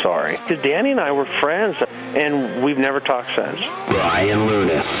never said sorry. Because Danny and I were friends, and we've never talked since. Brian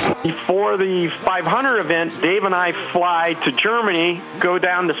Lunas. Before the 500 event, Dave and I fly to Germany, go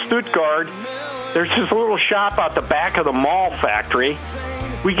down to Stuttgart. There's this little shop out the back of the mall factory.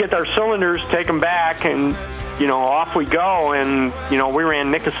 We get our cylinders, take them back, and, you know, off we go. And, you know, we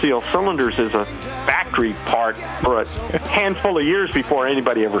ran Nicosil cylinders as a factory part for a handful of years before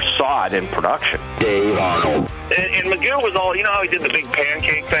anybody ever saw it in production. Dave Arnold. And McGill was all, you know how he did the big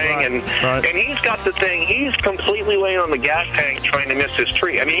pancake thing? Right. And he's got the thing, he's completely laying on the gas tank trying to miss his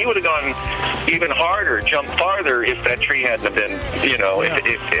tree. I mean, he would have gone even harder, jumped farther if that tree hadn't have been, you know, if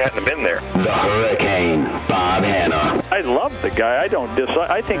it hadn't have been there. The Hurricane, Bob Hanna. I love the guy. I don't dislike.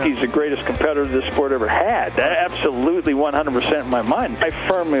 I think he's the greatest competitor this sport ever had. Absolutely 100% in my mind. I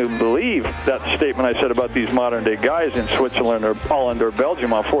firmly believe that statement I said about these modern-day guys in Switzerland or Holland or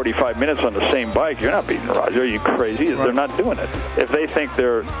Belgium on 45 minutes on the same bike. You're not beating Roger. Are you crazy? They're not doing it. If they think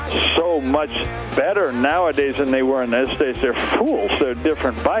they're so much better nowadays than they were in those days, they're fools. They're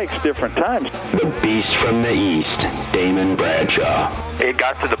different bikes, different times. The Beast from the East, Damon Bradshaw. It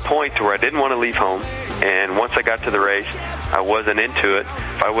got to the point where I didn't want to leave home, and once I got to the race, I wasn't into it.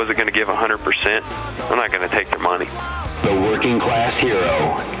 If I wasn't going to give 100%, I'm not going to take their money. The working class hero,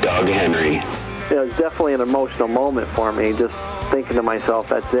 Doug Henry. It was definitely an emotional moment for me, just thinking to myself,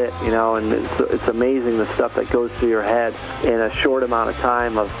 that's it, you know, and it's amazing the stuff that goes through your head in a short amount of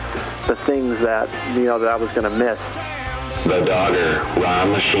time of the things that, you know, that I was going to miss. The Dogger,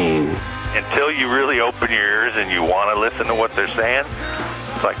 Ron Machine. Until you really open your ears and you want to listen to what they're saying,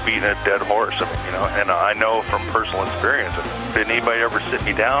 it's like beating a dead horse. I mean, you know, and I know from personal experience, did anybody ever sit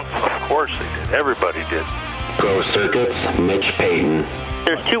me down? Of course they did. Everybody did. Pro Circuits, Mitch Payton.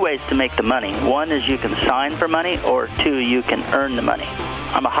 There's two ways to make the money. One is you can sign for money, or two, you can earn the money.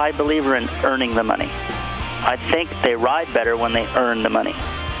 I'm a high believer in earning the money. I think they ride better when they earn the money.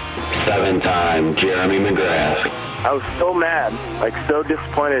 7-time Jeremy McGrath. I was so mad, like so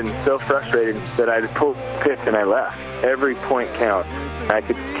disappointed and so frustrated that I pulled the pick and I left. Every point counts. I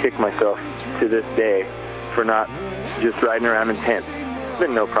could kick myself to this day for not just riding around in tents. It's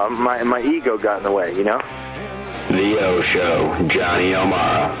been no problem. My ego got in the way, you know? The O Show, Johnny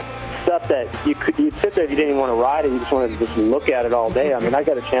O'Mara. Stuff that you'd sit there if you didn't even want to ride it, you just wanted to just look at it all day. I mean, I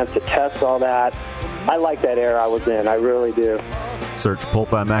got a chance to test all that. I like that era I was in. I really do. Search Pulp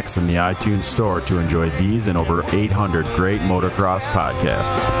MX in the iTunes store to enjoy these and over 800 great motocross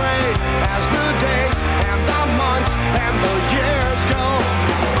podcasts.